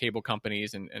 cable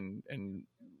companies and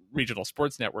regional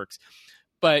sports networks.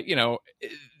 But,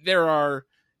 there are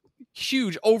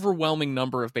huge, overwhelming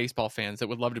number of baseball fans that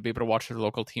would love to be able to watch their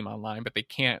local team online, but they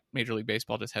can't. Major League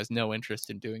Baseball just has no interest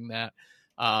in doing that.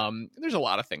 There's a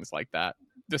lot of things like that.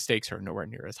 The stakes are nowhere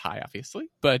near as high, obviously,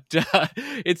 but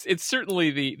it's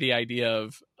certainly the idea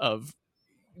of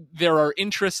there are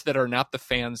interests that are not the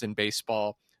fans in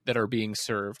baseball that are being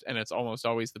served, and it's almost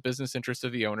always the business interests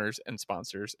of the owners and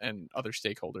sponsors and other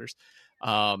stakeholders.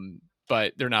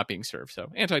 But they're not being served.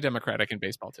 So anti-democratic in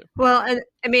baseball too. Well,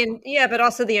 and yeah, but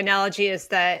also the analogy is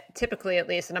that typically, at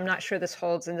least, and I'm not sure this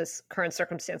holds in this current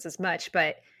circumstances much,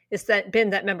 but is that been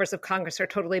that members of Congress are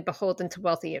totally beholden to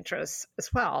wealthy interests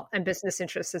as well and business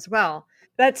interests as well.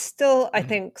 That's still, I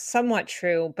think, somewhat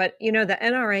true. But, the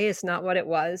NRA is not what it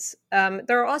was.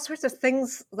 There are all sorts of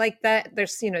things like that.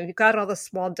 There's, you've got all the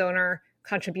small donor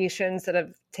contributions that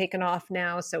have taken off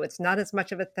now. So it's not as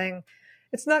much of a thing.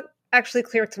 It's not actually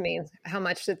clear to me how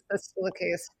much that's still the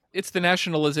case. It's the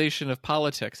nationalization of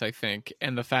politics, I think,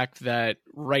 and the fact that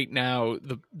right now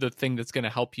the thing that's going to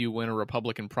help you win a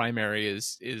Republican primary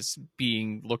is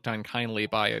being looked on kindly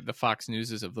by the Fox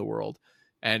Newses of the world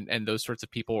and those sorts of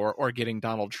people, or getting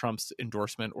Donald Trump's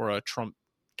endorsement or a Trump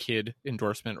kid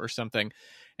endorsement or something.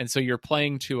 And so you're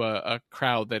playing to a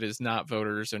crowd that is not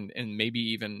voters and maybe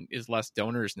even is less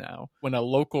donors now. When a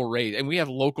local race, and we have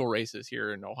local races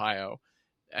here in Ohio,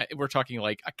 we're talking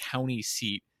like a county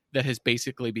seat that has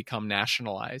basically become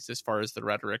nationalized as far as the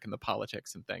rhetoric and the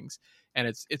politics and things. And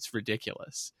it's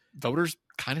ridiculous. Voters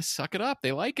kind of suck it up.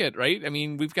 They like it, right? I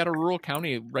mean, we've got a rural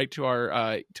county right to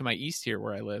our to my east here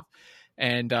where I live.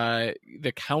 And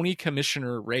the county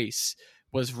commissioner race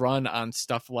was run on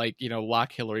stuff like,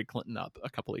 lock Hillary Clinton up a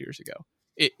couple of years ago.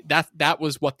 That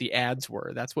was what the ads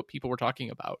were. That's what people were talking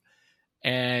about.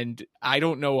 And I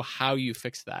don't know how you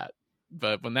fix that.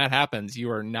 But when that happens,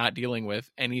 you are not dealing with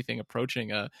anything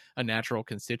approaching a natural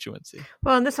constituency.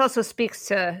 Well, and this also speaks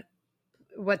to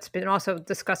what's been also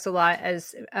discussed a lot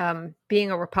as being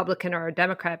a Republican or a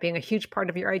Democrat being a huge part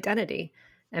of your identity,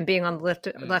 and being on the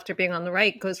left or being on the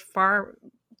right goes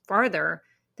farther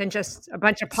than just a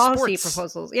bunch of policy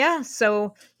proposals. Yeah.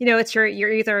 So, it's you're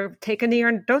either take a knee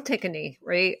or don't take a knee,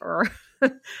 right? Or,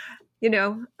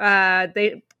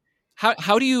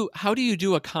 How do you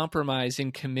do a compromise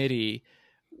in committee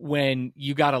when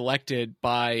you got elected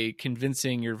by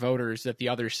convincing your voters that the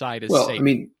other side is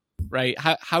safe? Right?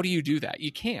 How do you do that?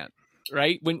 You can't,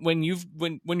 right? When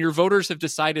your voters have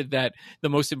decided that the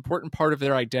most important part of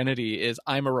their identity is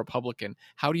I'm a Republican,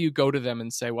 how do you go to them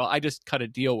and say, well, I just cut a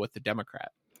deal with the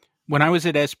Democrat? When I was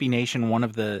at SB Nation, one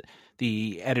of the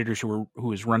editors who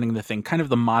was running the thing, kind of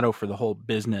the motto for the whole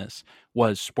business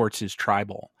was sports is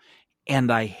tribal.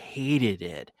 And I hated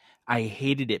it. I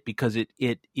hated it because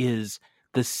it is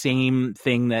the same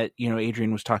thing that,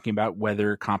 Adrian was talking about,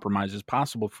 whether compromise is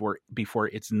possible before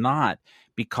it's not,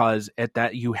 because at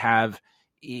that you have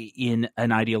in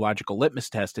an ideological litmus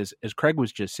test, as Craig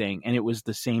was just saying, and it was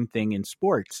the same thing in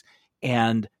sports.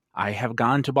 And I have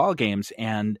gone to ball games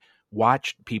and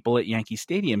watched people at Yankee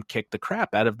Stadium kick the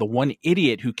crap out of the one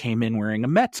idiot who came in wearing a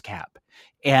Mets cap.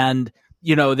 And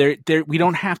we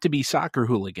don't have to be soccer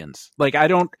hooligans. Like I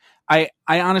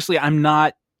honestly, I'm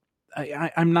not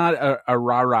a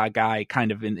rah-rah guy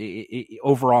kind of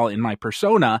overall in my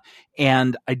persona.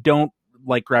 And I don't,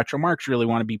 like Groucho Marx, really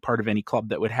want to be part of any club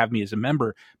that would have me as a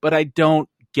member, but I don't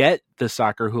get the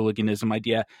soccer hooliganism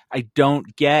idea. I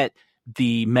don't get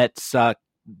the Mets suck,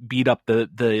 beat up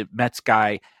the Mets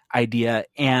guy idea.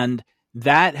 And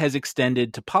that has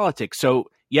extended to politics. So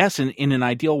yes, in an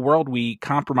ideal world, we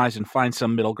compromise and find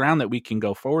some middle ground that we can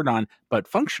go forward on, but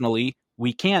functionally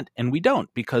we can't and we don't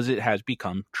because it has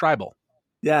become tribal.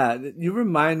 Yeah, you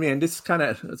remind me, and this kind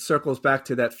of circles back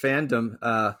to that fandom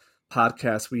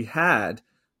podcast we had,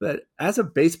 but as a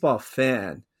baseball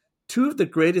fan, two of the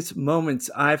greatest moments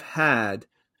I've had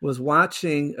was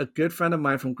watching a good friend of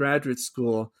mine from graduate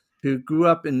school who grew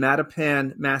up in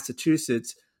Mattapan,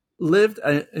 Massachusetts, lived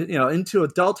into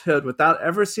adulthood without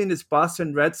ever seeing his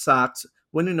Boston Red Sox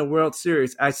winning a World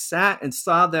Series. I sat and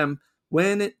saw them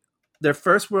win their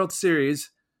first World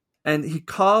Series, and he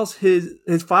calls his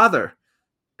father,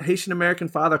 Haitian American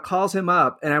father, calls him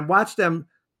up, and I watched them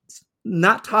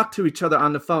not talk to each other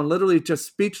on the phone, literally just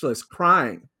speechless,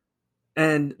 crying.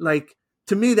 And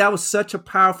to me, that was such a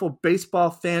powerful baseball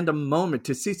fandom moment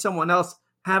to see someone else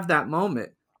have that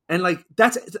moment. And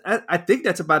I think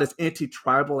that's about as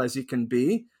anti-tribal as you can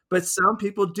be. But some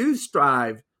people do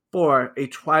strive for a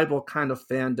tribal kind of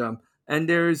fandom. And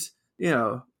there's,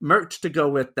 merch to go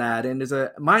with that. And there's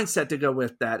a mindset to go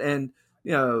with that. And,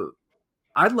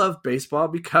 I love baseball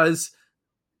because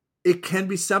it can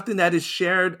be something that is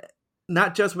shared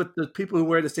not just with the people who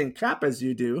wear the same cap as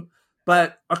you do,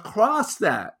 but across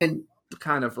that. And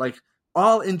kind of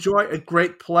all enjoy a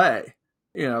great play.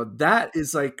 That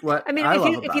is what I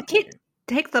love about if you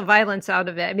take the violence out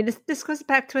of it, I mean, this goes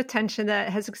back to a tension that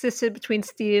has existed between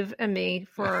Steve and me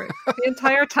for the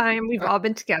entire time we've all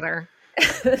been together.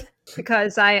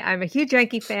 Because I'm a huge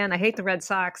Yankee fan. I hate the Red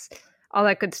Sox, all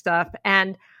that good stuff.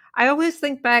 And I always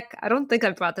think back, I don't think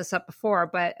I've brought this up before,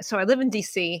 but so I live in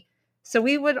DC. So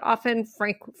we would often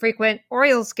frequent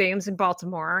Orioles games in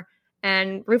Baltimore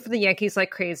and root for the Yankees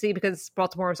like crazy because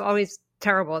Baltimore was always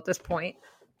terrible at this point.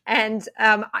 And,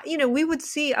 we would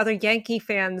see other Yankee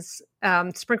fans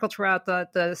sprinkled throughout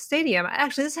the stadium.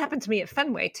 Actually, this happened to me at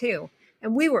Fenway, too.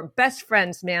 And we were best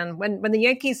friends, man. When the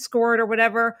Yankees scored or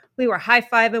whatever, we were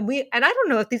high-fiving. And I don't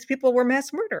know if these people were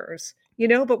mass murderers,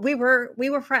 but we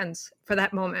were friends for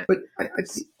that moment. But I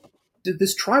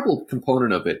this tribal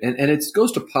component of it, and it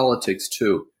goes to politics,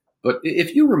 too. But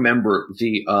if you remember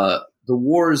the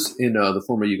wars in the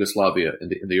former Yugoslavia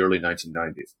in the early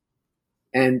 1990s,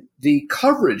 and the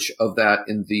coverage of that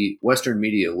in the Western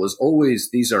media was always,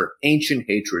 these are ancient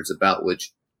hatreds about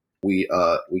which we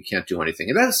can't do anything.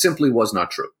 And that simply was not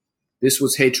true. This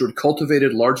was hatred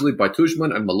cultivated largely by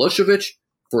Tudjman and Milosevic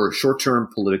for short-term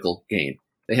political gain.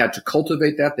 They had to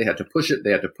cultivate that. They had to push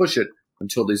it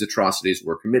until these atrocities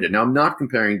were committed. Now, I'm not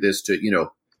comparing this to,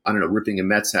 ripping a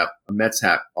Mets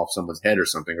hat off someone's head or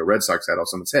something, a Red Sox hat off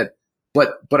someone's head.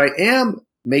 But I am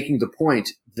making the point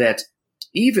that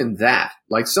even that,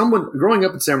 like someone growing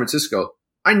up in San Francisco,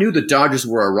 I knew the Dodgers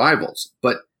were our rivals,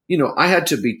 but, I had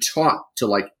to be taught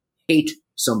to hate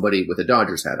somebody with a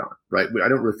Dodgers hat on, right? I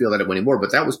don't really feel that anymore,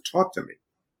 but that was taught to me.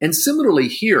 And similarly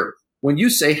here, when you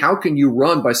say, how can you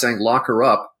run by saying lock her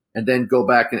up and then go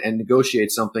back and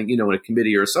negotiate something, in a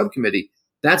committee or a subcommittee,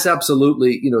 that's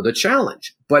absolutely, the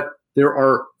challenge. But there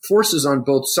are forces on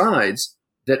both sides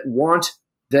that want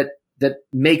that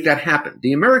make that happen.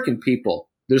 The American people,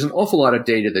 there's an awful lot of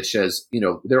data that says,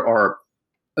 there are,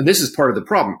 and this is part of the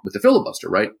problem with the filibuster,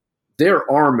 right? There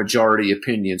are majority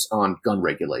opinions on gun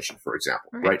regulation, for example,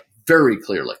 right? Very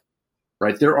clearly,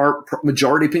 right? There are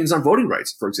majority opinions on voting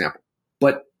rights, for example.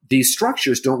 But these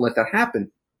structures don't let that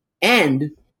happen.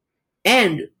 And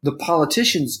the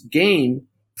politicians gain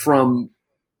from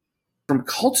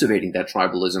cultivating that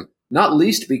tribalism, not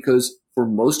least because for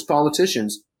most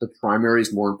politicians, the primary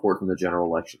is more important than the general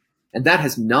election. And that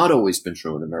has not always been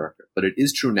true in America, but it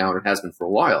is true now and it has been for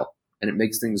a while, and it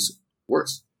makes things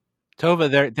worse.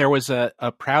 Tova, there was a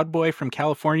Proud Boy from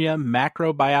California,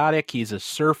 Macrobiotic. He's a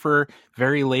surfer,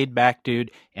 very laid-back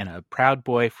dude, and a Proud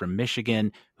Boy from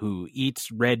Michigan who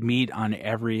eats red meat on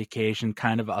every occasion,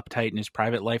 kind of uptight in his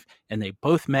private life. And they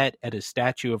both met at a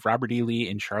statue of Robert E. Lee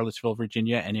in Charlottesville,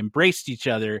 Virginia, and embraced each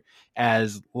other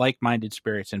as like-minded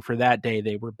spirits. And for that day,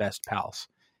 they were best pals.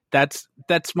 That's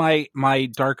my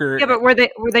darker. Yeah, but were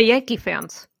they Yankee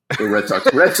fans? They're Red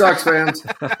Sox fans.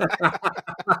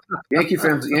 Yankee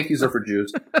fans. Yankees are for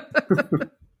Jews.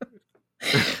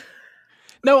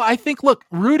 No, I think, look,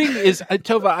 rooting is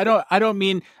Tova. I don't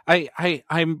mean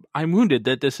I'm wounded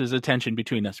that this is a tension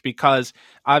between us, because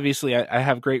obviously I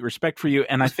have great respect for you,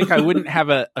 and I think I wouldn't have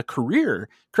a career,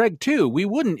 Craig too. We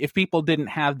wouldn't if people didn't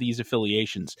have these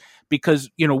affiliations, because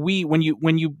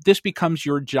when this becomes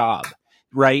your job,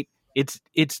 right? It's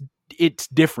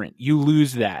different. You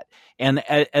lose that. And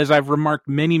as I've remarked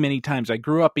many, many times, I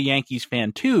grew up a Yankees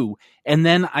fan too. And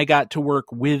then I got to work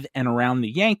with and around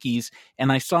the Yankees,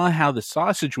 and I saw how the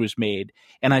sausage was made.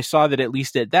 And I saw that at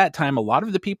least at that time, a lot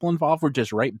of the people involved were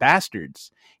just right bastards,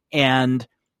 and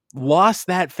lost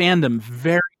that fandom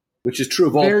which is true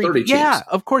of all 30 teams. Yeah,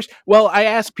 of course. Well, I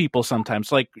ask people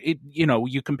sometimes,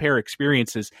 you compare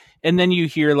experiences, and then you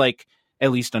hear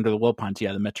at least under the Wilpons,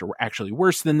 the Mets are actually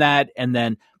worse than that. And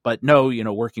then, but no,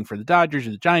 working for the Dodgers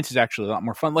or the Giants is actually a lot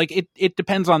more fun. It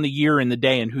depends on the year and the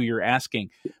day and who you're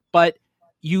asking. But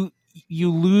you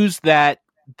lose that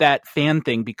fan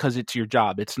thing because it's your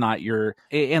job. It's not your,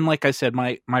 and like I said,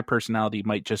 my personality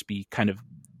might just be kind of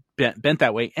bent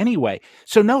that way anyway.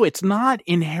 So no, it's not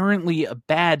inherently a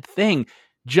bad thing.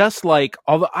 Just like,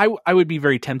 although I would be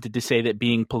very tempted to say that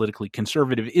being politically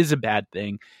conservative is a bad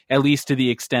thing, at least to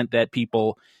the extent that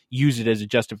people use it as a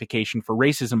justification for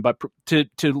racism. But to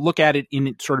look at it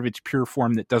in sort of its pure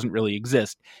form that doesn't really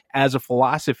exist as a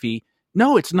philosophy,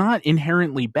 no, it's not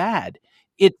inherently bad.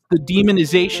 It's the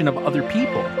demonization of other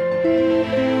people.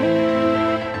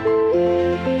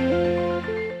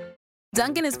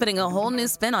 Dunkin' is putting a whole new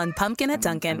spin on pumpkin at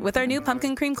Dunkin' with our new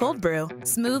Pumpkin Cream Cold Brew.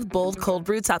 Smooth, bold cold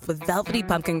brew topped with velvety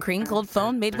pumpkin cream cold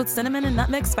foam made with cinnamon and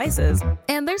nutmeg spices.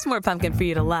 And there's more pumpkin for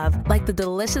you to love, like the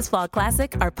delicious fall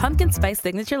classic, our Pumpkin Spice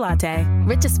Signature Latte.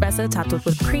 Rich espresso topped with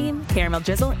whipped cream, caramel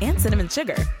drizzle, and cinnamon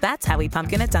sugar. That's how we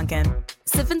pumpkin at Dunkin'.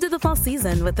 Sip into the fall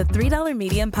season with the $3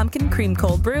 medium Pumpkin Cream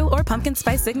Cold Brew or Pumpkin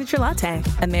Spice Signature Latte.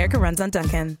 America runs on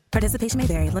Dunkin'. Participation may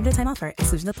vary. Limited time offer.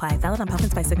 Exclusions apply. Valid on Pumpkin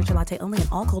Spice Signature Latte only in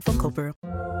all cold foam cold brew.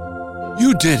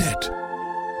 You did it.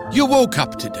 You woke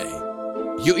up today.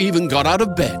 You even got out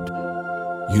of bed.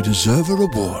 You deserve a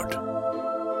reward.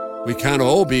 We can't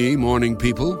all be morning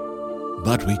people,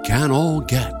 but we can all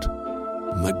get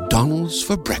McDonald's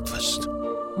for breakfast.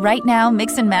 Right now,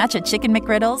 mix and match a Chicken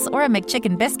McGriddles or a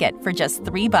McChicken Biscuit for just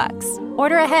 $3.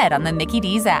 Order ahead on the Mickey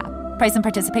D's app. Price and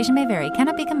participation may vary.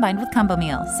 Cannot be combined with combo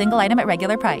meal. Single item at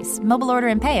regular price. Mobile order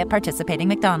and pay at participating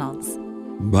McDonald's.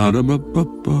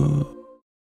 Ba-da-ba-ba-ba.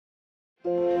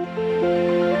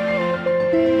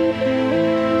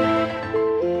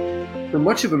 For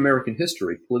much of American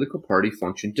history, political party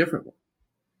functioned differently.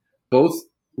 Both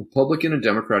Republican and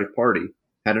Democratic Party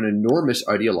had an enormous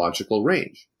ideological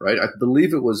range, right? I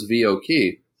believe it was V.O.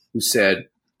 Key who said,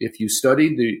 if you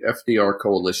studied the FDR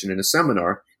coalition in a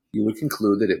seminar, you would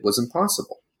conclude that it was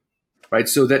impossible, right?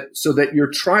 So that your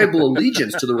tribal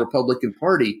allegiance to the Republican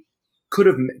Party could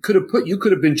have you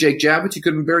could have been Jake Javits, you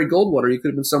could have been Barry Goldwater, you could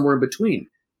have been somewhere in between.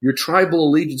 Your tribal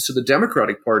allegiance to the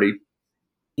Democratic Party,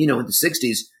 in the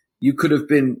 60s, you could have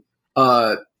been,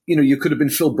 you could have been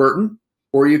Phil Burton,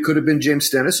 or you could have been James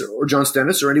Stennis or John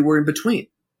Stennis, or anywhere in between.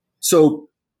 So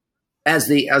as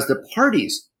the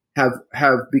parties have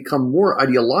become more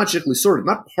ideologically sorted,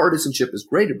 not partisanship is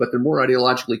greater, but they're more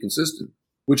ideologically consistent,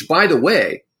 which, by the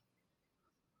way,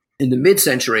 in the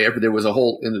mid-century, after there was in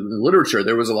the literature,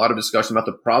 there was a lot of discussion about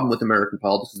the problem with American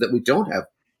politics is that we don't have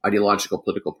ideological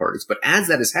political parties. But as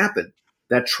that has happened,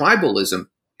 that tribalism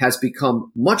has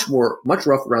become much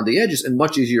rough around the edges and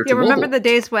much easier to remember mobilize. the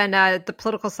days when the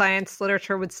political science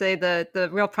literature would say the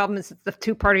real problem is that the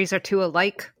two parties are too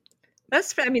alike?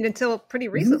 That's, until pretty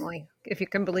recently, if you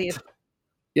can believe.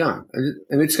 Yeah,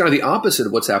 and it's kind of the opposite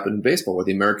of what's happened in baseball, where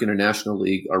the American and National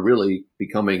League are really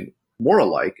becoming more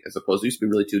alike, as opposed to used to be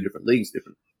really two different leagues,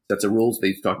 different sets of rules.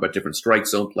 They talk about different strike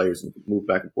zone players and move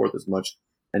back and forth as much,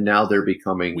 and now they're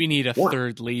becoming. We need a one.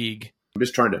 third league. I'm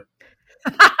just trying to.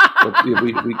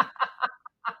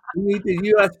 We need the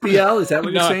USBL. Is that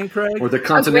what you're saying, Craig? Or the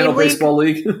Continental Baseball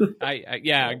League?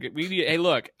 We need. Hey,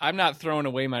 look, I'm not throwing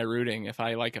away my rooting if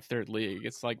I like a third league.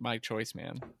 It's like my choice,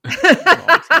 man.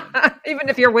 Even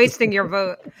if you're wasting your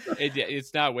vote,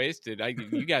 it's not wasted.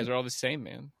 You guys are all the same,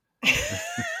 man.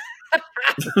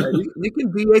 You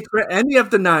can DH for any of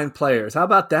the 9 players. How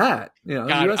about that?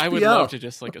 God, I would love to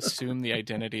just assume the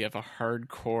identity of a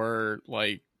hardcore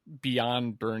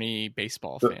beyond Bernie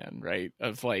baseball fan, right?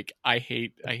 Of I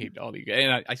hate all the guys,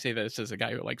 and I say this as a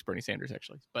guy who likes Bernie Sanders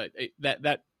actually, but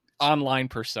that online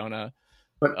persona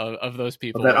of those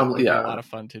people would be a lot of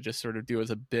fun to just sort of do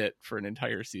as a bit for an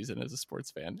entire season as a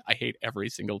sports fan. I hate every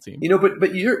single team.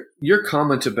 But your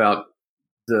comment about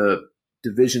the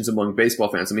divisions among baseball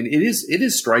fans, it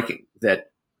is striking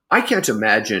that I can't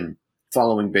imagine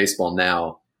following baseball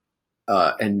now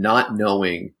and not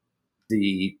knowing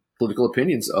the political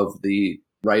opinions of the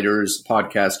writers,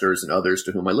 podcasters, and others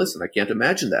to whom I listen. I can't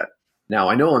imagine that. Now,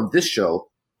 I know on this show,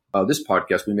 this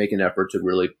podcast, we make an effort to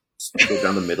really go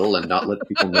down the middle and not let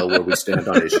people know where we stand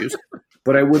on issues.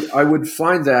 But I would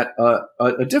find that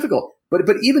difficult. But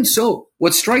even so,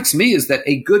 what strikes me is that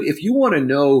if you want to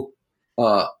know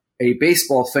a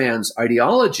baseball fan's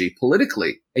ideology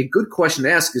politically, a good question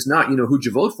to ask is not, who'd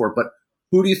you vote for, but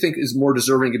who do you think is more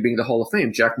deserving of being the Hall of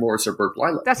Fame, Jack Morris or Burt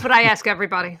Blyleven? That's what I ask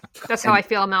everybody. That's how I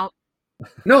feel I'm out.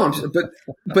 No,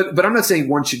 but I'm not saying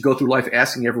one should go through life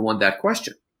asking everyone that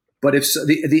question. But if so,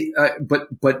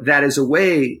 but that is a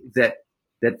way that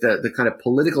the kind of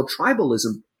political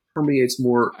tribalism permeates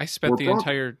more. I spent the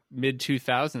entire mid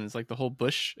 2000s, the whole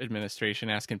Bush administration,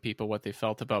 asking people what they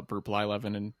felt about Burt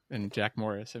Blyleven and Jack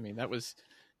Morris.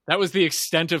 That was the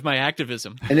extent of my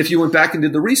activism. And if you went back and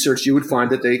did the research, you would find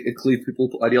that they cleave people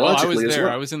ideologically I was there. as well.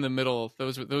 I was in the middle.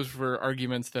 Those were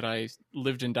arguments that I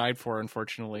lived and died for,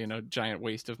 unfortunately, a giant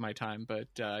waste of my time. But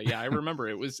I remember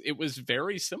it was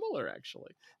very similar,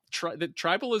 actually. The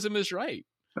tribalism is right.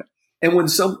 And when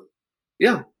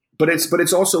but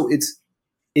it's also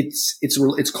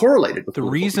it's correlated with the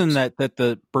reason that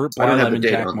the Burt Blyleven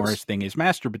Jack Morris thing is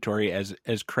masturbatory,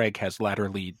 as Craig has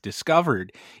latterly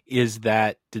discovered, is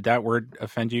that, did that word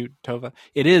offend you, Tova?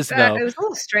 It is, though. It was a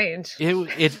little strange.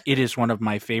 It is one of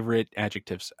my favorite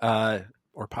adjectives,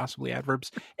 or possibly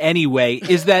adverbs. Anyway,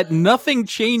 is that nothing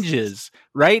changes,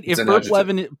 right? If Burt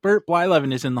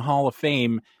Blyleven is in the Hall of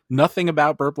Fame, nothing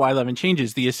about Burt Blyleven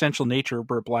changes. The essential nature of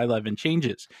Burt Blyleven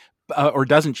changes. Or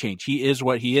doesn't change. He is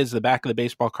what he is. The back of the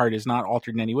baseball card is not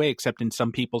altered in any way, except in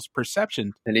some people's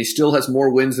perception. And he still has more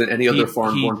wins than any other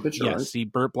foreign-born pitcher. Yes, see,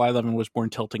 Burt Blyleven was born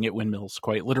tilting at windmills,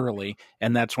 quite literally,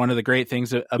 and that's one of the great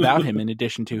things about him. In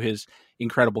addition to his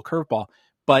incredible curveball,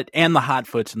 and the hot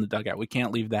foots in the dugout, we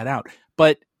can't leave that out.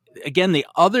 But again, the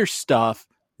other stuff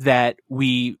that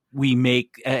we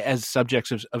make as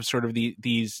subjects of sort of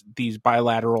these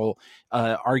bilateral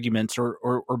arguments or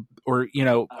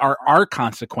are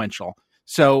consequential.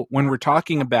 So when we're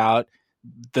talking about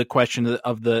the question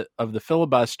of the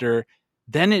filibuster,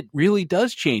 then it really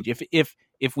does change.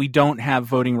 If we don't have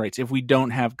voting rights, if we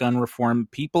don't have gun reform,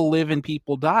 people live and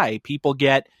people die. People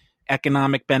get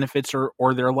economic benefits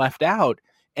or they're left out.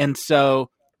 And so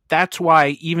that's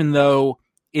why, even though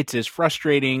it's as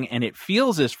frustrating and it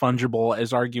feels as fungible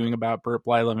as arguing about Burt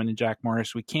Blyleven and Jack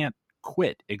Morris, we can't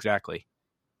quit exactly.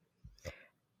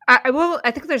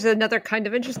 I think there's another kind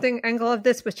of interesting angle of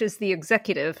this, which is the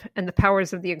executive and the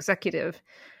powers of the executive.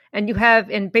 And you have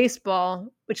in baseball,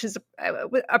 which is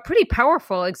a pretty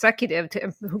powerful executive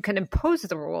who can impose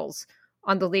the rules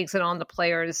on the leagues and on the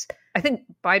players. I think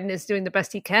Biden is doing the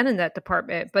best he can in that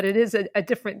department, but it is a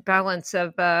different balance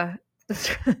of, I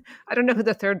don't know who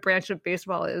the third branch of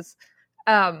baseball is.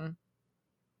 Well,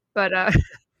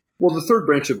 the third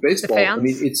branch of baseball, the fans?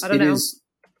 I mean, it is.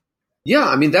 Yeah,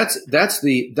 I mean that's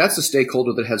the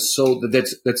stakeholder that has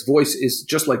that's voice is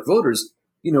just like voters.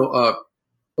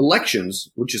 Elections,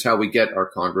 which is how we get our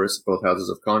Congress, both houses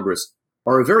of Congress,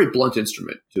 are a very blunt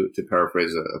instrument, to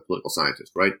paraphrase a political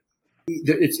scientist, right?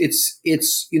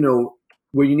 It's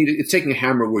where you need it's taking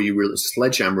a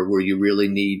sledgehammer where you really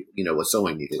need a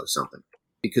sewing needle or something,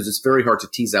 because it's very hard to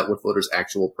tease out what voters'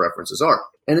 actual preferences are.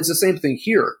 And it's the same thing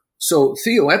here. So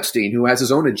Theo Epstein, who has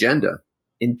his own agenda,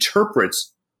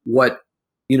 interprets what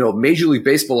Major League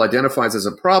Baseball identifies as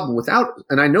a problem without,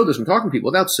 and I know this from talking to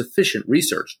people, without sufficient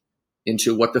research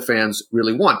into what the fans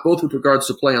really want, both with regards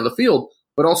to play on the field,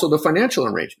 but also the financial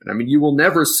arrangement. I mean, you will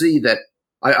never see that.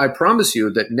 I promise you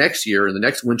that next year in the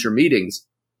next winter meetings,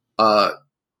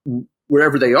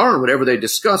 wherever they are and whatever they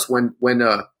discuss, when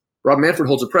Rob Manfred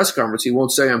holds a press conference, he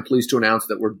won't say, "I'm pleased to announce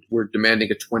that we're demanding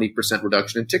a 20%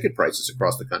 reduction in ticket prices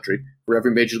across the country for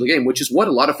every major league game," which is what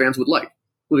a lot of fans would like,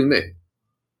 including me.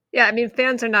 Yeah, I mean,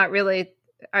 fans are not really.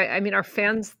 I mean, are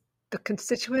fans the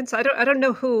constituents? I don't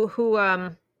know who.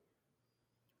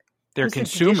 They're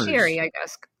consumers, the judiciary, I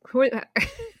guess. Who?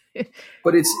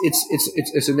 But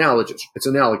it's analogous. It's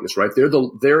analogous, right?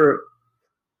 The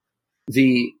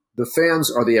fans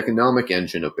are the economic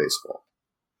engine of baseball.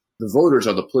 The voters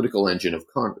are the political engine of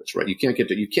Congress, right? You can't get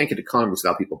to Congress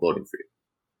without people voting for you.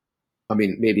 I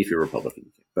mean, maybe if you're a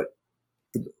Republican, but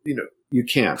you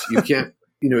can't.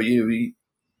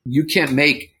 You can't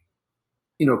make,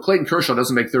 Clayton Kershaw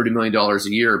doesn't make $30 million a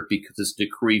year because it's a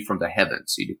decree from the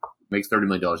heavens. He makes $30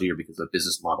 million a year because of a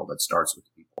business model that starts with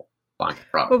people buying the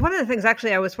product. Well, one of the things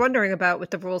actually I was wondering about with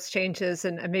the rules changes,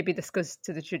 and maybe this goes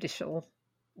to the judicial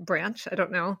branch, I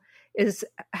don't know, is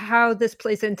how this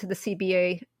plays into the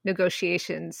CBA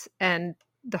negotiations and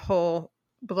the whole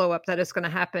blow up that is going to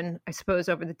happen, I suppose,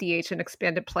 over the DH and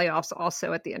expanded playoffs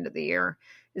also at the end of the year.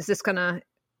 Is this going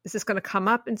to come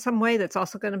up in some way that's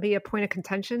also going to be a point of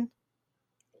contention?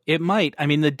 It might. I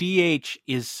mean, the DH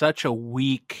is such a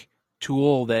weak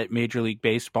tool that Major League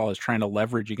Baseball is trying to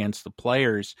leverage against the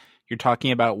players. You're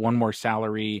talking about one more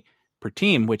salary per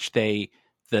team, which the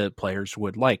players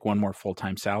would like, one more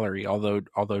full-time salary. Although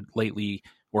lately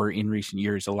or in recent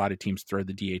years, a lot of teams throw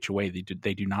the DH away.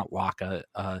 They do not lock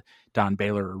a Don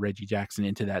Baylor or Reggie Jackson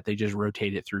into that. They just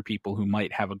rotate it through people who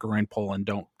might have a groin pull and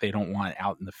they don't want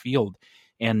out in the field.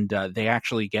 And they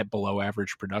actually get below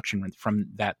average production from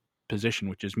that position,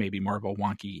 which is maybe more of a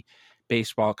wonky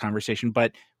baseball conversation.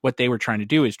 But what they were trying to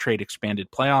do is trade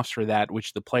expanded playoffs for that,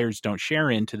 which the players don't share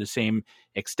in to the same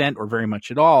extent or very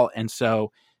much at all. And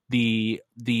so the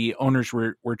owners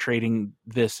were trading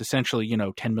this essentially,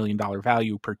 $10 million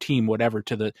value per team, whatever,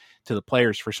 to the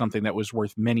players for something that was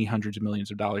worth many hundreds of millions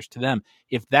of dollars to them.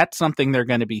 If that's something they're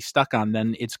going to be stuck on,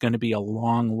 then it's going to be a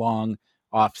long, long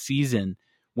off season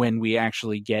when we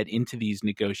actually get into these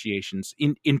negotiations.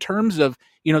 In terms of,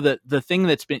 the thing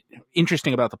that's been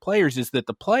interesting about the players is that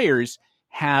the players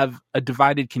have a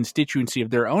divided constituency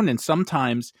of their own. And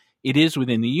sometimes it is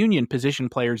within the union, position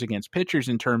players against pitchers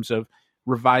in terms of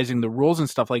revising the rules and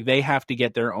stuff. Like, they have to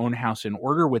get their own house in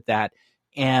order with that.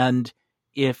 And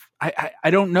if I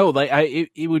don't know,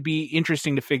 it would be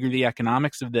interesting to figure the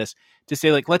economics of this, to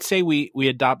say, like, let's say we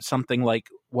adopt something like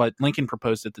what Lincoln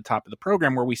proposed at the top of the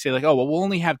program, where we say, like, oh, well, we'll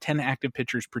only have 10 active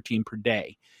pitchers per team per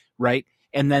day, right?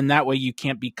 And then that way you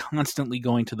can't be constantly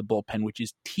going to the bullpen, which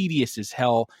is tedious as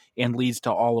hell and leads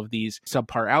to all of these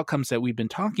subpar outcomes that we've been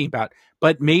talking about.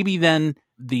 But maybe then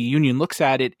the union looks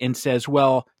at it and says,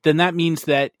 well, then that means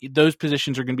that those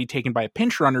positions are going to be taken by a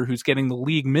pinch runner who's getting the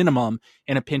league minimum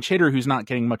and a pinch hitter who's not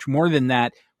getting much more than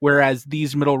that, whereas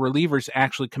these middle relievers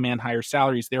actually command higher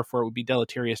salaries. Therefore, it would be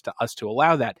deleterious to us to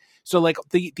allow that. So, like,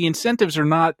 the incentives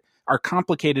are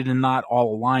complicated and not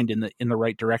all aligned in the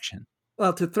right direction.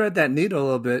 Well, to thread that needle a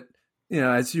little bit,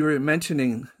 as you were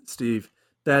mentioning, Steve,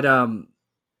 that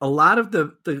a lot of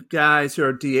the guys who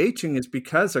are DHing is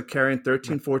because they're carrying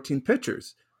 13, 14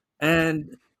 pitchers.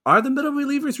 And are the middle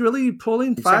relievers really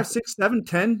pulling $5, $6, $7,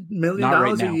 $10 million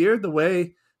a year the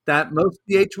way that. Most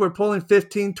DH were pulling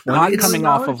 15, 20. Not coming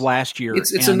off of last year.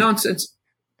 It's a nonsense.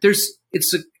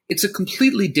 It's a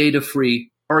completely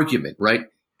data-free argument, right?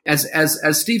 As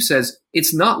Steve says,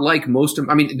 it's not like most of,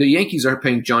 I mean, the Yankees are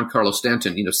paying Giancarlo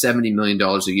Stanton, $70 million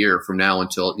a year from now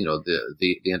until,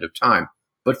 the end of time.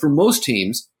 But for most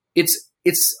teams, it's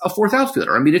a fourth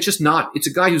outfielder. I mean, it's just not, it's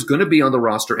a guy who's going to be on the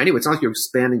roster anyway. It's not like you're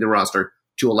expanding the roster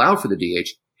to allow for the DH.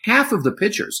 Half of the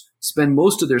pitchers spend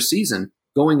most of their season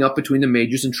going up between the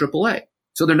majors and AAA.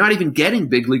 So they're not even getting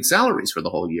big league salaries for the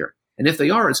whole year. And if they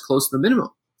are, it's close to the minimum.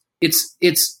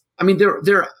 I mean,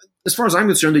 they're, as far as I'm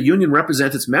concerned, the union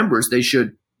represents its members. They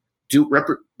should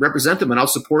represent them, and I'll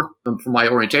support them from my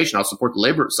orientation. I'll support the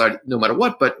labor side no matter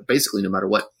what, but basically no matter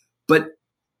what. But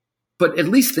at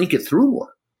least think it through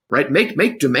more, right?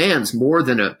 Make demands more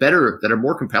that are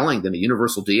more compelling than a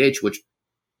universal DH, which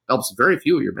helps very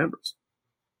few of your members.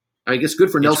 I guess good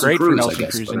for Nelson Cruz. It's great for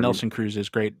Nelson Cruz, and Nelson Cruz is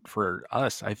great for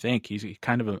us. I think he's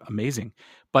kind of amazing.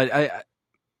 But I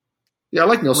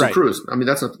like Nelson Cruz. I mean,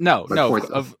 that's not my point.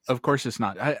 Of course it's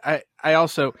not. I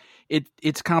also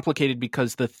it's complicated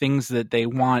because the things that they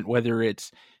want, whether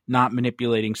it's not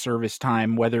manipulating service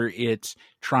time, whether it's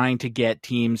trying to get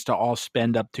teams to all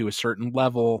spend up to a certain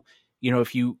level.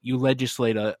 If you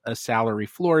legislate a salary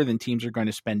floor, then teams are going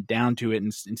to spend down to it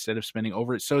instead of spending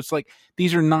over it. So it's like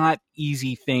these are not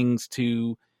easy things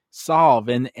to solve,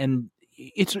 and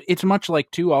it's much like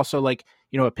too also like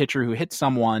a pitcher who hits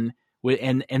someone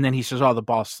and then he says, "Oh, the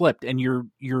ball slipped," and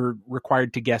you're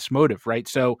required to guess motive, right?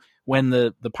 So when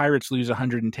the Pirates lose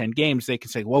 110 games, they can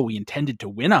say, "Well, we intended to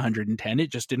win 110;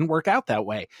 it just didn't work out that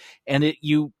way." And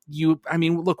I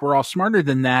mean, look, we're all smarter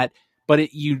than that, but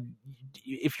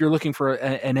if you're looking for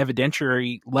an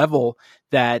evidentiary level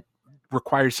that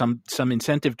requires some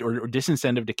incentive or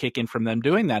disincentive to kick in from them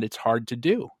doing that, it's hard to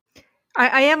do.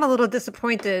 I am a little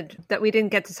disappointed that we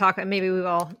didn't get to talk, and maybe we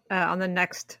will on the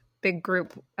next big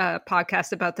group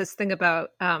podcast about this thing about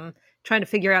trying to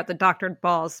figure out the doctored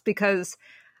balls, because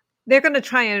they're going to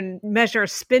try and measure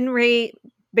spin rate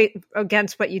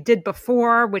against what you did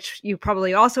before, which you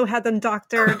probably also had them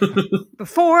doctored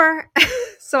before.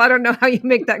 So I don't know how you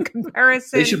make that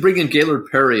comparison. They should bring in Gaylord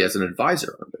Perry as an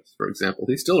advisor on this, for example.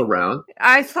 He's still around.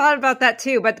 I thought about that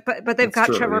too, but they've got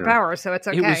Trevor Bauer, so it's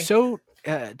okay. It was so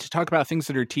to talk about things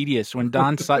that are tedious. When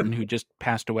Don Sutton, who just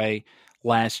passed away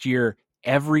last year,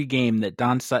 every game that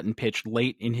Don Sutton pitched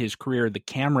late in his career, the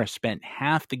camera spent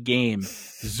half the game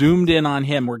zoomed in on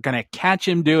him. We're going to catch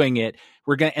him doing it.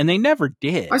 And they never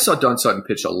did. I saw Don Sutton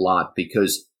pitch a lot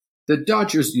because the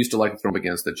Dodgers used to like to throw him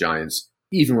against the Giants,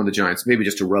 even when the Giants, maybe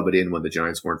just to rub it in when the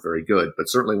Giants weren't very good, but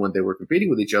certainly when they were competing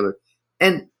with each other.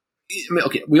 And I mean,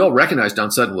 okay, we all recognize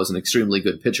Don Sutton was an extremely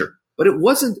good pitcher, but it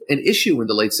wasn't an issue in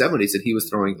the late 70s that he was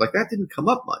throwing like that. Didn't come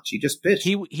up much. He just pitched.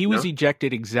 He was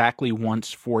ejected exactly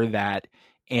once for that.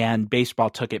 And baseball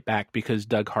took it back because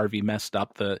Doug Harvey messed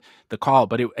up the call.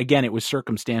 But it was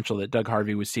circumstantial that Doug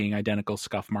Harvey was seeing identical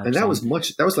scuff marks. And that was like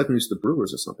when he was the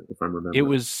Brewers or something, if I remember. It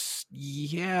was,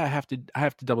 I have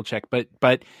to double check. But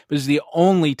it was the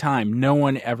only time no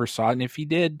one ever saw it. And if he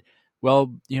did,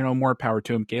 well, more power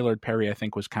to him. Gaylord Perry, I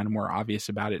think, was kind of more obvious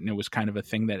about it. And it was kind of a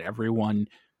thing that everyone...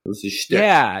 It was his shtick.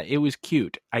 Yeah, it was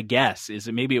cute, I guess.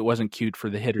 Maybe it wasn't cute for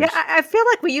the hitters. Yeah, I feel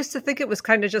like we used to think it was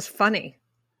kind of just funny.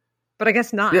 But I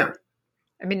guess not. Yeah.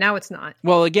 I mean, now it's not.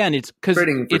 Well, again, it's because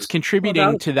it's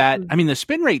contributing to that. I mean, the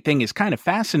spin rate thing is kind of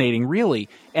fascinating, really.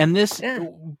 And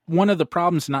one of the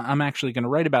problems, and I'm actually going to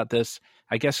write about this,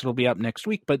 I guess it'll be up next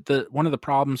week, but one of the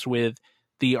problems with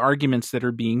the arguments that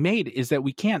are being made is that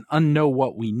we can't unknow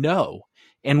what we know.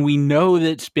 And we know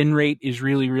that spin rate is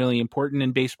really, really important,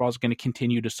 and baseball is going to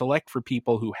continue to select for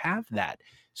people who have that.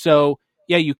 So,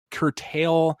 yeah, you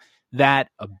curtail that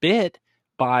a bit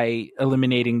by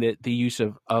eliminating the use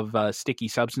of sticky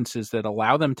substances that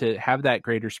allow them to have that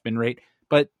greater spin rate,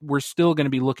 but we're still going to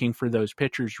be looking for those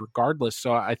pitchers regardless.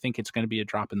 So I think it's going to be a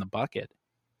drop in the bucket.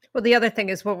 Well, the other thing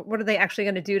is, what are they actually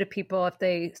going to do to people if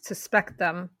they suspect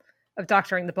them of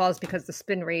doctoring the balls because the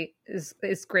spin rate is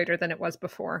greater than it was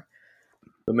before?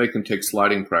 They'll make them take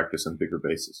sliding practice on bigger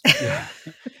bases.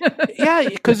 Yeah,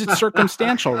 because it's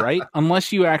circumstantial, right?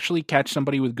 Unless you actually catch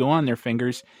somebody with go on their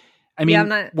fingers. I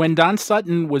mean, when Don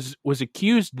Sutton was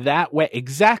accused that way,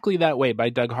 exactly that way by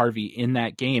Doug Harvey in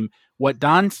that game, what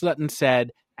Don Sutton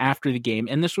said after the game,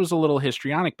 and this was a little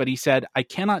histrionic, but he said, "I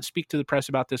cannot speak to the press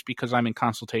about this because I'm in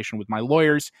consultation with my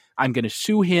lawyers. I'm going to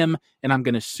sue him, and I'm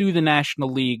going to sue the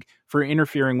National League for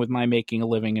interfering with my making a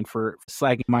living and for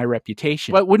slagging my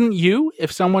reputation." But wouldn't you,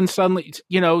 if someone suddenly,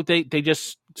 they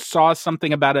just saw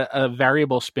something about a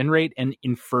variable spin rate and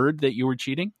inferred that you were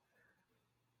cheating?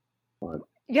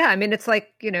 Yeah, I mean, it's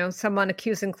like, someone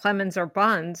accusing Clemens or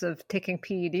Bonds of taking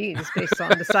PEDs based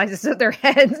on the sizes of their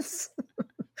heads.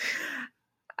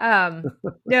 No,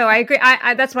 I agree.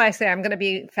 That's why I say I'm going to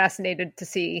be fascinated to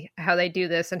see how they do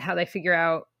this and how they figure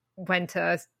out when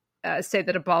to say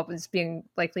that a ball was being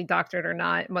likely doctored or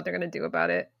not, and what they're going to do about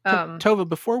it. Tova,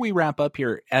 before we wrap up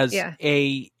here, as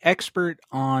a expert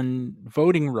on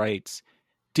voting rights,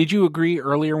 did you agree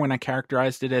earlier when I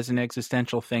characterized it as an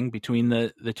existential thing between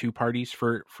the two parties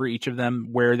for each of them,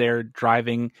 where they're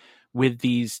driving with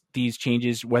these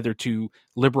changes, whether to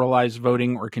liberalize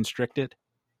voting or constrict it?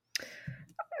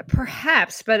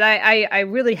 Perhaps, but I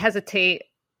really hesitate.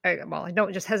 I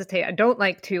don't just hesitate. I don't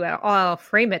like to at all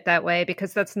frame it that way,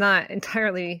 because that's not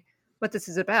entirely what this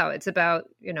is about. It's about,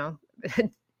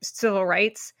 civil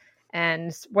rights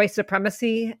and white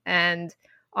supremacy and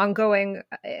ongoing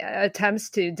attempts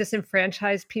to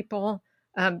disenfranchise people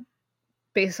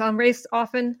based on race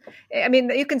often. I mean,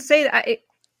 you can say that.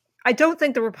 I don't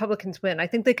think the Republicans win. I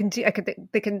think they can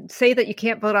they can say that you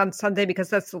can't vote on Sunday because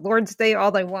that's the Lord's Day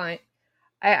all they want.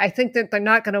 I think that they're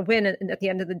not going to win at the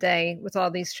end of the day with all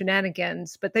these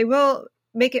shenanigans, but they will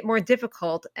make it more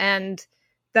difficult, and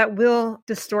that will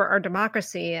distort our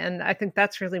democracy. And I think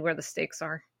that's really where the stakes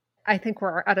are. I think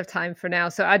we're out of time for now,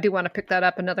 so I do want to pick that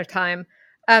up another time.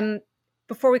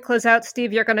 Before we close out,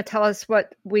 Steve, you're going to tell us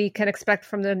what we can expect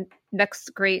from the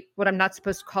next great, what I'm not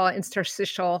supposed to call it,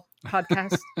 interstitial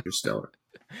podcast.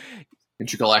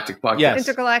 Intergalactic podcast. Yes.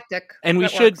 Intergalactic. And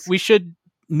we should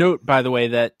note, by the way,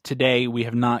 that today we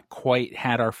have not quite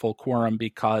had our full quorum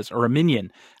or a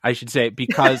minion, I should say,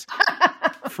 because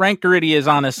Frank Garritti is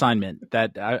on assignment.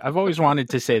 That I've always wanted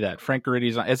to say that. Frank Garritti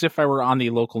is as if I were on the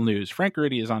local news. Frank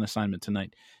Garritti is on assignment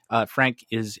tonight. Frank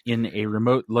is in a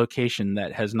remote location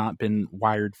that has not been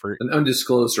wired for an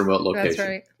undisclosed remote location. That's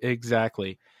right.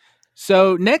 Exactly.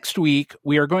 So next week,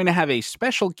 we are going to have a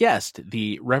special guest,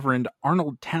 the Reverend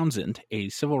Arnold Townsend, a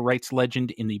civil rights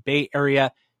legend in the Bay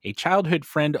Area, a childhood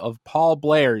friend of Paul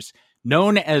Blair's,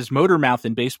 known as Motormouth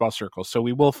in baseball circles. So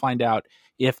we will find out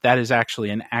if that is actually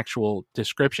an actual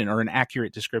description or an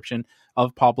accurate description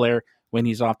of Paul Blair when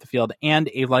he's off the field, and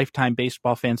a lifetime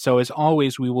baseball fan. So as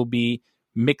always, we will be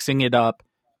mixing it up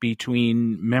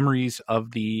between memories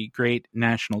of the great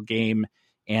national game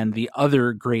and the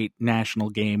other great national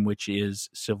game, which is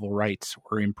civil rights,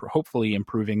 or hopefully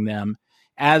improving them.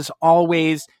 As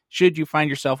always, should you find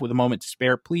yourself with a moment to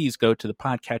spare, please go to the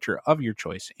podcatcher of your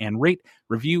choice and rate,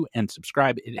 review, and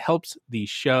subscribe. It helps the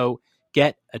show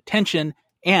get attention,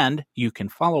 and you can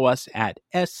follow us at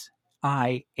SIAC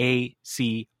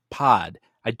Pod.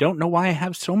 I don't know why I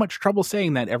have so much trouble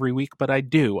saying that every week, but I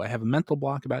do. I have a mental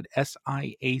block about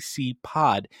SIAC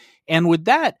Pod. And with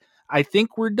that, I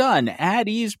think we're done. At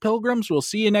ease, Pilgrims. We'll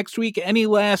see you next week. Any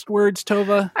last words,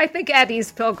 Tova? I think at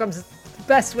ease, Pilgrims is the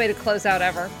best way to close out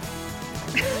ever.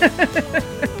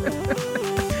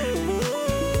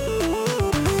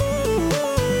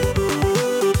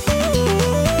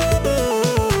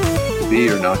 To be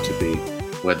or not to be,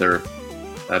 whether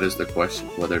that is the question,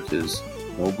 whether it is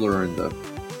nobler in the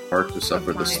heart to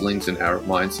suffer the slings and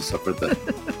minds to suffer the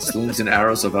slings and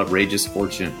arrows of outrageous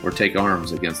fortune, or take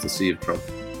arms against the sea of trouble.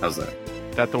 How's that?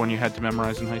 Is that the one you had to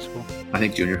memorize in high school? I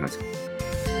think junior high school.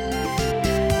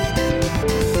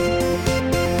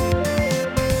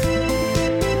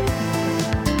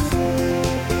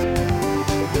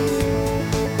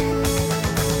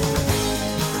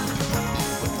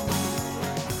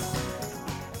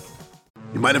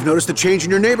 You might have noticed a change in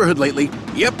your neighborhood lately.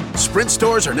 Yep, Sprint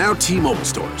stores are now T-Mobile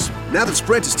stores. Now that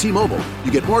Sprint is T-Mobile,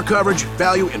 you get more coverage,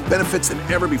 value, and benefits than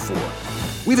ever before.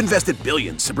 We've invested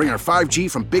billions to bring our 5G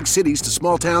from big cities to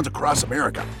small towns across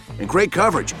America. And great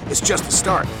coverage is just the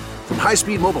start. From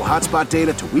high-speed mobile hotspot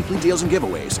data to weekly deals and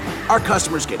giveaways, our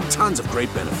customers get tons of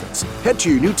great benefits. Head to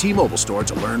your new T-Mobile store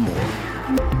to learn more.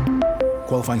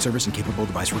 Qualifying service and capable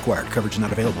device required. Coverage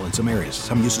not available in some areas.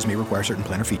 Some uses may require certain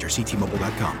plan or features. See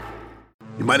T-Mobile.com.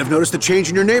 You might have noticed a change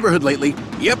in your neighborhood lately.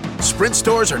 Yep, Sprint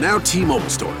stores are now T-Mobile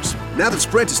stores. Now that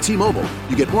Sprint is T-Mobile,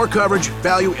 you get more coverage,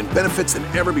 value, and benefits than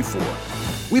ever before.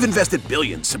 We've invested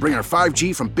billions to bring our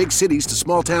 5G from big cities to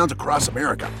small towns across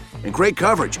America. And great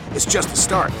coverage is just the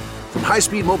start. From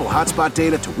high-speed mobile hotspot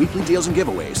data to weekly deals and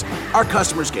giveaways, our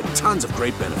customers get tons of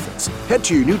great benefits. Head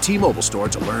to your new T-Mobile store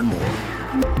to learn more.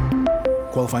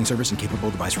 Qualifying service and capable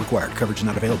device required. Coverage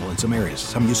not available in some areas.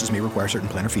 Some uses may require certain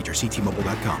plan or features. See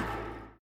T-Mobile.com.